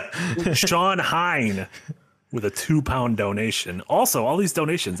that was really good. Sean Hine with a 2-pound donation. Also, all these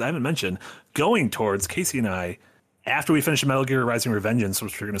donations I haven't mentioned going towards Casey and I after we finish Metal Gear Rising Revengeance,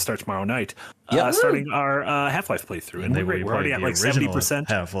 which we're going to start tomorrow night. Starting our Half-Life playthrough, and They we're already played at the like original 70%.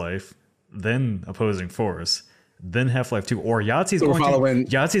 Half-Life, then Opposing Force, then Half-Life 2. Or Yahtzee's we're going following-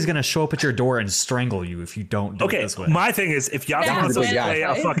 Yahtzee's going to show up at your door and strangle you if you don't do it Okay, this way. my thing is, if Yahtzee That's wants us to the play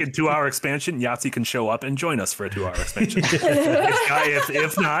a way. fucking 2-hour expansion, Yahtzee can show up and join us for a 2-hour expansion.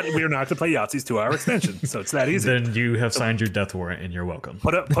 if not, we're not going to play Yahtzee's 2-hour expansion. So it's that easy. Then you have signed your death warrant and you're welcome.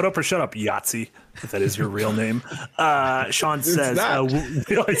 Put up or shut up, Yahtzee, if that is your real name. Sean says, not.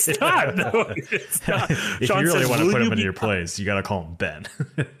 no, it's not. No, it's not. If Sean you really says, want to "Will put you him into be your place, you got to call him Ben.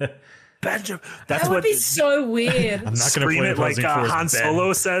 Benjamin?" That That's would what be so weird. I'm not going to scream play it like Opposing Force Han Ben.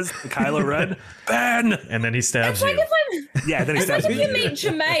 Solo says to Kylo Ren. Ben. And then he stabs It's like you. if Yeah, then he it's like stabs if you me. meet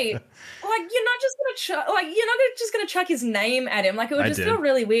Jermaine, like you're not just gonna chuck his name at him. Like it would I just did. feel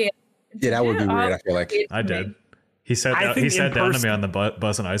really weird. Yeah, that would be Yeah, weird. I feel like. weird I for me. did. He sat I down, think he sat in down to person- me on the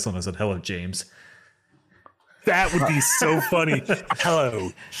bus in Iceland and said, "Hello, James." That would be so funny.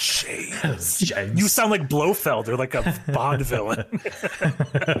 Hello, James. James. You sound like Blofeld or like a Bond villain.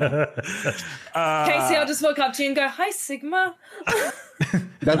 Casey, I'll just walk up to you and go, "Hi, Sigma."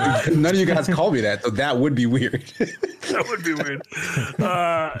 None of you guys call me that, so that would be weird. That would be weird.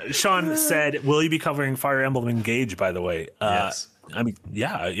 Sean said, "Will you be covering Fire Emblem Engage?" By the way, Yes. I mean,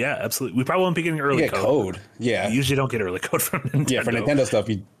 yeah, absolutely. We probably won't be getting early Get code. code. Yeah. You usually don't get early code from Nintendo. Yeah, for Nintendo stuff,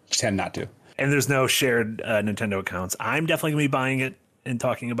 you tend not to. And there's no shared Nintendo accounts. I'm definitely gonna be buying it and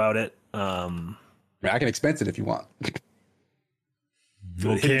talking about it. I mean, I can expense it if you want.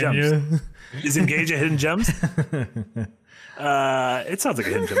 Well, Hidden can Gems. you? Is Engage a Hidden Gems? It sounds like a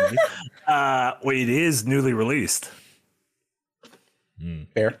Hidden Gem. to me. Wait, it is newly released.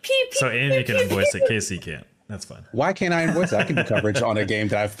 Fair. Pew, pew, So Amy pew, can pew, invoice pew, it. Casey can't. That's fine. Why can't I invoice it? I can do coverage on a game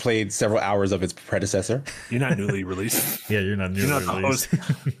that I've played several hours of its predecessor. You're not newly released. Yeah, you're not You're newly not the released.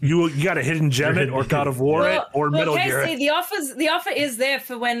 host. You got a Hidden Gem it or God of War it or Metal Gear Casey, it. the offer is there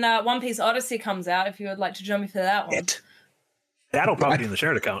for when One Piece Odyssey comes out. If you would like to join me for that one, That'll probably be in the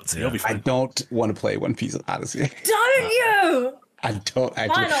shared account, so you'll be I fine. don't want to play One Piece Odyssey. don't you? I don't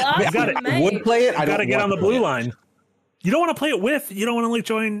actually. Fine, I'll ask got you, it. mate. Would play it. I You got to don't get on want the to play blue it. line. You don't want to play it with. You don't want to like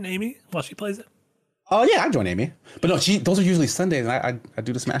join Amy while she plays it. Oh yeah, I join Amy, but no, those are usually Sundays, and I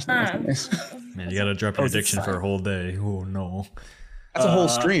do the Smash on Sundays. Man, you got to drop your is it addiction for a whole day. Oh no. That's a whole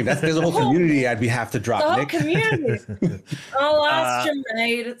stream. There's a whole community I'd have to The drop, whole Nick. community. I'll ask you,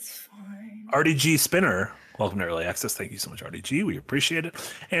 mate. It's fine. RDG Spinner, welcome to Early Access. Thank you so much, RDG. We appreciate it.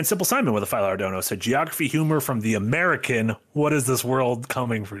 And Simple Simon with a $5 dono said, "Geography humor from the American. What is this world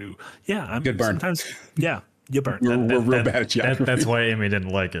coming for you?" Yeah, I'm Good burn. Sometimes, yeah, you burn. We're real bad at geography. That's why Amy didn't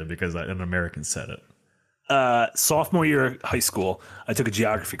like it, because an American said it. Sophomore year of high school, I took a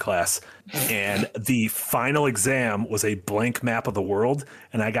geography class, and the final exam was a blank map of the world,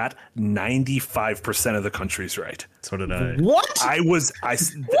 and I got 95% of the countries right. So did I. What? That was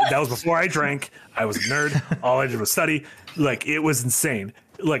before I drank. I was a nerd. All I did was study. Like, it was insane.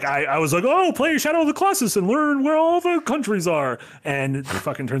 Like, I was like, oh, play Shadow of the Colossus and learn where all the countries are. And it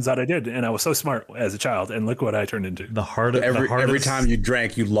fucking turns out I did. And I was so smart as a child. And look what I turned into. Every time you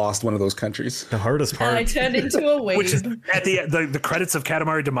drank, you lost one of those countries. The hardest And I part. turned into a weeb. Which is at the credits of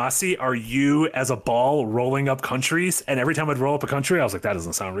Katamari Damacy are you as a ball rolling up countries. And every time I'd roll up a country, I was like, that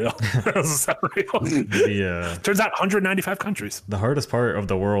doesn't sound real. That doesn't sound real. Turns out 195 countries. The hardest part of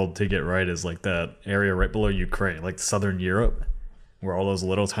the world to get right is like that area right below Ukraine, like southern Europe. where all those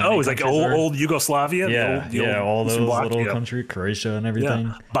little tiny. Oh, it's like old Yugoslavia. Yeah, all those little country, Croatia and everything.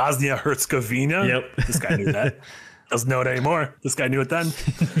 Yeah. Bosnia Herzegovina. Yep, this guy knew that. Doesn't know it anymore. This guy knew it then.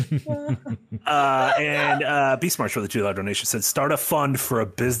 And Beast March for the $2 donation said, "Start a fund for a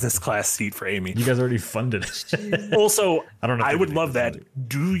business class seat for Amy." You guys already funded it. Also, I don't know. I would love that.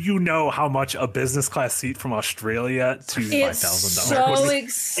 Do you know how much a business class seat from Australia to $5,000? So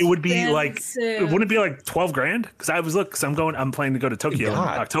expensive. It would be like, wouldn't it be like 12 grand? Because I'm planning to go to Tokyo in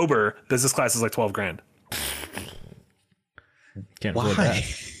October. Business class is like 12 grand. Can't afford that.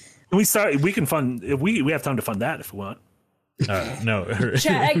 We can fund. We have time to fund that if we want. No.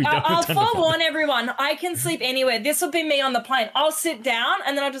 I'll forewarn everyone. I can sleep anywhere. This will be me on the plane. I'll sit down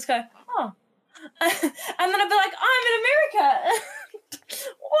and then I'll just go, oh, and then I'll be like, I'm in America.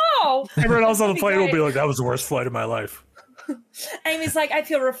 Whoa! Everyone else on the plane will be like, that was the worst flight of my life. Amy's like, I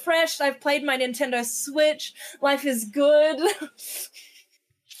feel refreshed. I've played my Nintendo Switch. Life is good.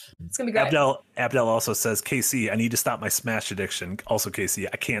 It's gonna be great. Abdel also says, KC, I need to stop my Smash addiction. Also, KC,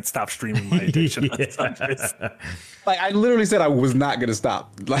 I can't stop streaming my addiction. Like, I literally said I was not gonna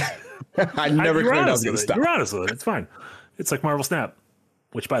stop. Like, I never claimed I was gonna stop. You're honest with it. It's fine. It's like Marvel Snap,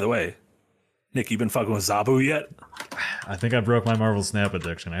 which, by the way, Nick, you been fucking with Zabu yet? I think I broke my Marvel Snap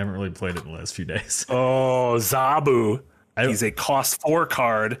addiction. I haven't really played it in the last few days. Oh, Zabu. He's a cost 4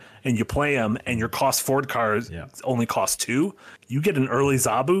 card, and you play him, and your cost 4 cards only cost 2. You get an early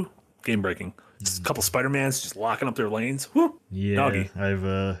Zabu, game breaking. Just a couple Spider-Mans just locking up their lanes. Woo, yeah, doggy.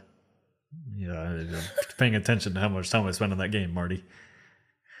 I'm paying attention to how much time I spend on that game, Marty.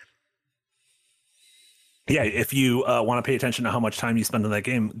 Yeah, if you want to pay attention to how much time you spend on that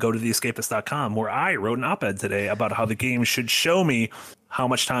game, go to theescapist.com, where I wrote an op-ed today about how the game should show me how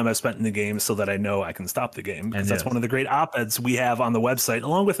much time I've spent in the game so that I know I can stop the game. Because that's one of the great op-eds we have on the website,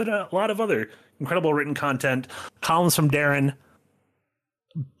 along with a lot of other incredible written content, columns from Darren,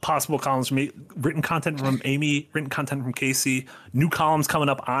 possible columns from me, written content from Amy, written content from Casey, new columns coming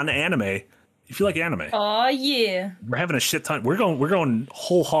up on anime. If you like anime. Oh, yeah. We're having a shit ton. We're going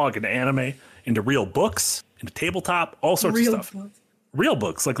whole hog into anime, into real books, into tabletop, all sorts of stuff. Real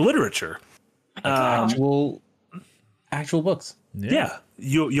books, like literature. Actual books. Yeah.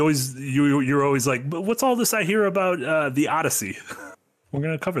 You're always like, but what's all this I hear about the Odyssey? We're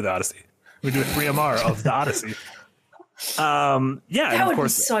gonna cover the Odyssey. We do a 3MR of the Odyssey. That would be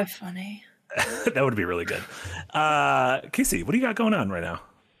so funny. That would be really good. Casey, what do you got going on right now?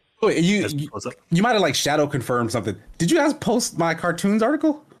 Wait, you might have like shadow confirmed something. Did you guys post my cartoons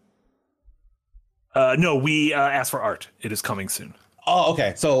article? No, we asked for art. It is coming soon. Oh,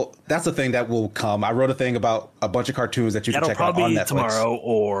 okay. So that's the thing that will come. I wrote a thing about a bunch of cartoons that you can check out on Netflix. Tomorrow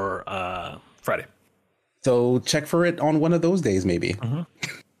or Friday. So check for it on one of those days, maybe. Mm-hmm.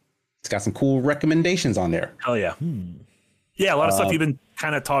 It's got some cool recommendations on there. Hell yeah. Yeah, a lot of stuff you've been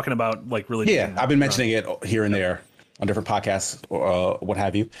kind of talking about, like really. Yeah, I've been mentioning it here and there on different podcasts or what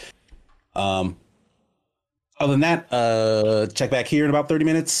have you. Other than that, check back here in about 30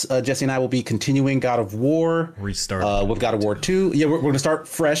 minutes. Jesse and I will be continuing God of War. Restart. With God of War 2. Yeah, we're going to start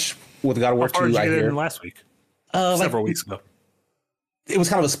fresh with God of War 2. How far did you get in last week? Several weeks ago. It was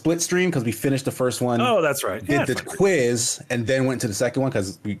kind of a split stream because we finished the first one. Oh, that's right. Did the quiz and then went to the second one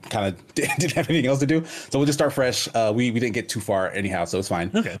because we kind of didn't have anything else to do. So we'll just start fresh. We didn't get too far anyhow, so it's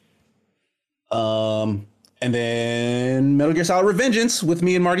fine. Okay. And then Metal Gear Solid Revengeance with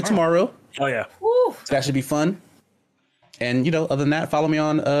me and Marty tomorrow. Oh yeah. Woo. So that should be fun. And other than that, follow me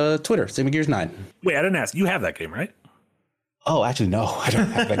on Twitter, SameGears9. Wait, I didn't ask. You have that game, right? Oh, actually, no, I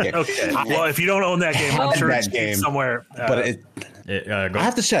don't have that game. Okay. Well, if you don't own that game, I'm sure it's somewhere. But I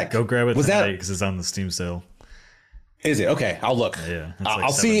have to check. Go grab it tonight because it's on the Steam sale. Is it? Okay, I'll look. Yeah,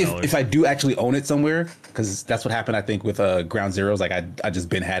 I'll see if I do actually own it somewhere, because that's what happened, I think, with Ground Zeroes. Like, I just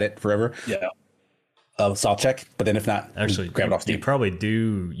been had it forever. Yeah. So I'll check, but then if not, actually, grab it off Steam. You probably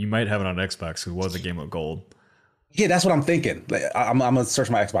do. You might have it on Xbox, who was a game of gold. Yeah, that's what I'm thinking. Like, I'm gonna search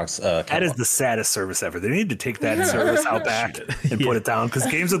my Xbox. That is the saddest service ever. They need to take that service out back and put it down, because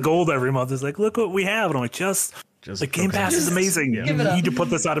Games with Gold every month is like, look what we have, and I'm like, just like Game Pass is amazing. You need to put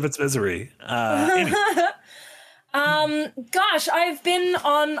this out of its misery. Anyway. Gosh, I've been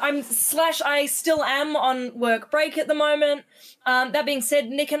on. I still am on work break at the moment. That being said,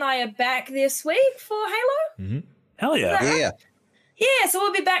 Nick and I are back this week for Halo. Mm-hmm. Hell yeah! Yeah, so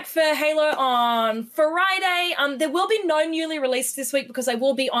we'll be back for Halo on Friday. There will be no newly released this week because I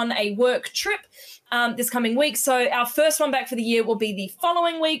will be on a work trip this coming week. So our first one back for the year will be the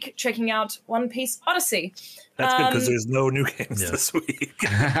following week, checking out One Piece Odyssey. That's good because there's no new games this week.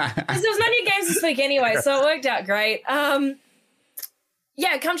 There's no new games this week anyway, so it worked out great.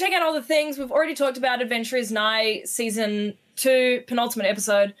 Yeah, come check out all the things. We've already talked about Adventure is Nigh Season to penultimate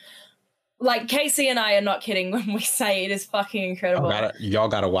episode. Like, Casey and I are not kidding when we say it is fucking incredible. Y'all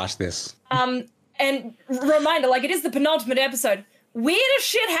gotta watch this. And reminder, like, it is the penultimate episode. Weirder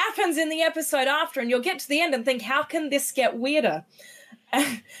shit happens in the episode after, and you'll get to the end and think, how can this get weirder?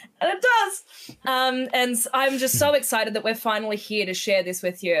 And it does. And I'm just so excited that we're finally here to share this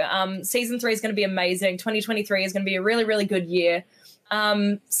with you. Season 3 is going to be amazing. 2023 is going to be a really, really good year.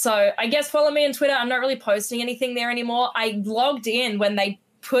 So I guess follow me on Twitter. I'm not really posting anything there anymore. I logged in when they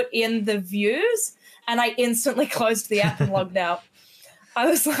put in the views, and I instantly closed the app and logged out. I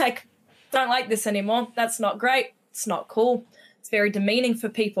was like, don't like this anymore. That's not great. It's not cool. It's very demeaning for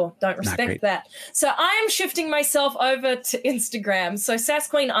people. Don't respect that. So I am shifting myself over to Instagram. So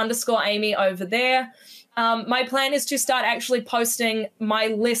 @SassQueen_Amy over there. My plan is to start actually posting my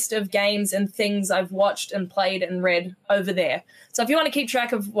list of games and things I've watched and played and read over there. So if you want to keep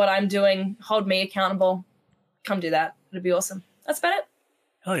track of what I'm doing, hold me accountable, come do that. It'd be awesome. That's about it.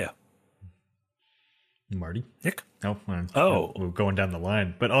 Hell yeah. Marty? Nick? Oh, we're going down the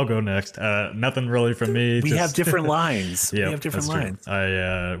line, but I'll go next. Nothing really from me. We have different lines. Yeah, we have different lines.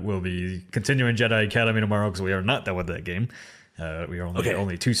 I will be continuing Jedi Academy tomorrow because we are not done with that game. We are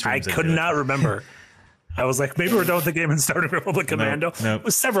only 2 streams. I could not remember. I was like, maybe we're done with the game and started Republic Commando. No. It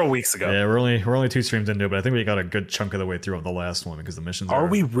was several weeks ago. Yeah, we're only 2 streams into it, but I think we got a good chunk of the way through on the last one because the missions are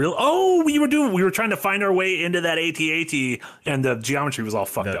we real? Oh, we were trying to find our way into that AT-AT, and the geometry was all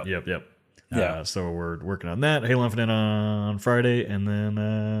fucked up. Yep. Yeah. So we're working on that. Halo Infinite on Friday, and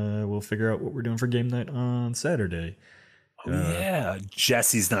then we'll figure out what we're doing for game night on Saturday. Oh, yeah.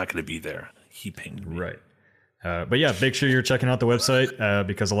 Jesse's not going to be there. He pinged me. Right. But yeah, make sure you're checking out the website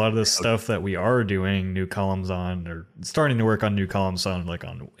because a lot of this stuff that we are doing new columns on, or starting to work on new columns on, like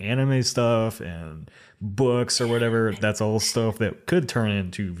on anime stuff and books or whatever, that's all stuff that could turn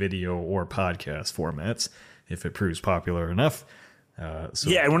into video or podcast formats if it proves popular enough.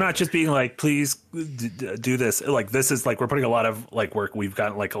 Yeah, and we're not just being like, please do this. Like, this is like, we're putting a lot of like work. We've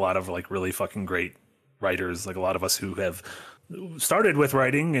got like a lot of like really fucking great writers, like a lot of us who have started with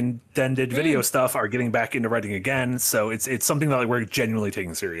writing and then did video stuff are getting back into writing again. So it's something that like we're genuinely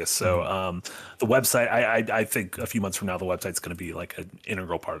taking serious. So the website, I think a few months from now, the website's going to be like an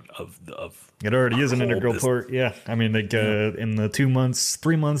integral part of it already is an integral part. Yeah. I mean, like in the 3 months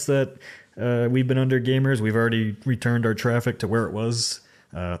that we've been under Gamers, we've already returned our traffic to where it was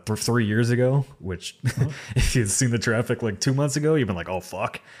 3 years ago, which if you'd seen the traffic like 2 months ago, you've been like, oh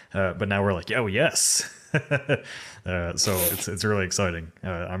fuck. But now we're like, oh yes. So it's really exciting.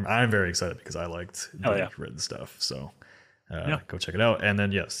 I'm very excited because I liked written stuff. So go check it out. And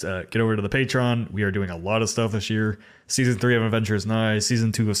then get over to the Patreon. We are doing a lot of stuff this year. Season 3 of Adventures Nigh,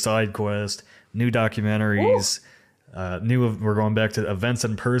 Season 2 of Side Quest, new documentaries. We're going back to events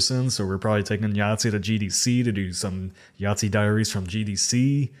in person, so we're probably taking Yahtzee to GDC to do some Yahtzee diaries from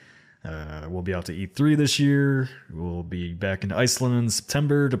GDC. We'll be out to E3 this year. We'll be back in Iceland in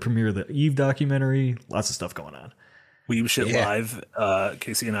September to premiere the Eve documentary. Lots of stuff going on. We Shit Live,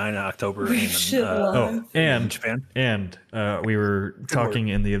 Casey and I in October. And Japan. And we were talking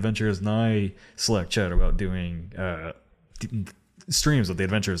in the Adventures Nigh Select chat about doing streams with the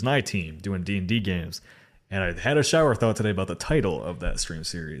Adventures Nigh team, doing D&D games. And I had a shower thought today about the title of that stream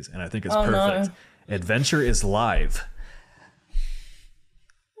series, and I think it's perfect. No. Adventure is Live.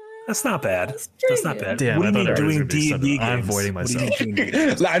 That's not bad. That's not bad. Damn, what do you mean doing D&D games? I'm voiding myself.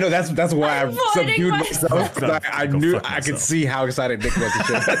 I know that's why I'm subdued myself. I knew I could see how excited Nick was.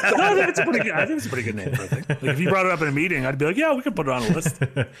 I think it's a pretty good name for a thing. Like if you brought it up in a meeting, I'd be like, yeah, we could put it on a list.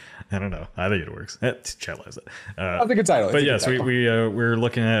 I don't know. I think it works. Chat lives it. I think it's title. But yes, we're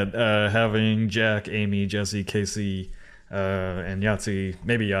looking at having Jack, Amy, Jesse, Casey, and Yahtzee,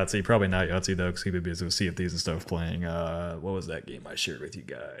 maybe Yahtzee, probably not Yahtzee though, because he would be able to see if these and stuff playing. What was that game I shared with you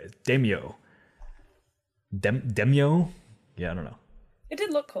guys? Demio. Demio? Yeah, I don't know. It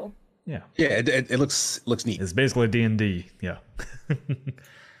did look cool. Yeah. Yeah, it looks neat. It's basically D&D. Yeah.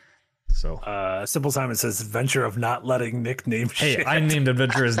 So Simple Simon says Adventure of not letting Nick name shit. Hey, I named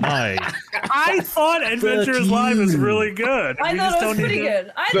Adventurers Nigh. I thought Adventurers Live was really good. I thought it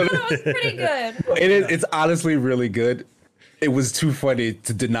was pretty good. It's honestly really good. It was too funny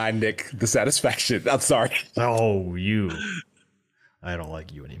to deny Nick the satisfaction. I'm sorry. Oh, I don't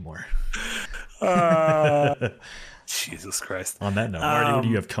like you anymore. Jesus Christ. On that note, Marty, what do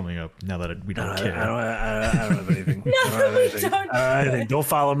you have coming up now that we don't care? I don't have anything. I don't have anything. Don't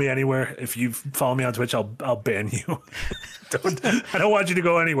follow me anywhere. If you follow me on Twitch, I'll ban you. I don't want you to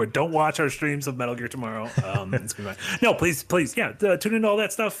go anywhere. Don't watch our streams of Metal Gear tomorrow. It's gonna be fine. No, please, tune into all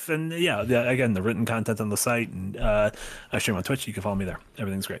that stuff. And again, the written content on the site, and I stream on Twitch. You can follow me there.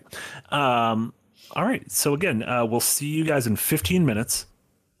 Everything's great. All right. So again, we'll see you guys in 15 minutes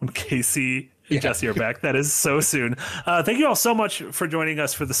when Casey and Jesse are back. That is so soon. Thank you all so much for joining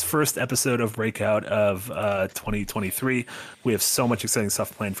us for this first episode of Breakout of 2023. We have so much exciting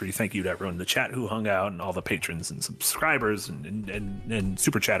stuff planned for you. Thank you to everyone in the chat who hung out and all the patrons and subscribers and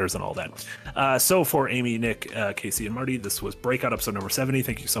super chatters and all that. So for Amy, Nick, Casey, and Marty, this was Breakout episode number 70.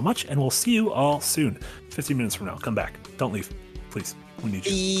 Thank you so much, and we'll see you all soon. 15 minutes from now. Come back. Don't leave. Please. We need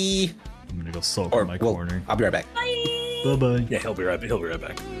you. I'm gonna go sulk in my corner. I'll be right back. Bye bye. Yeah, he'll be right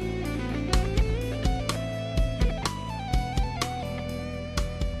back.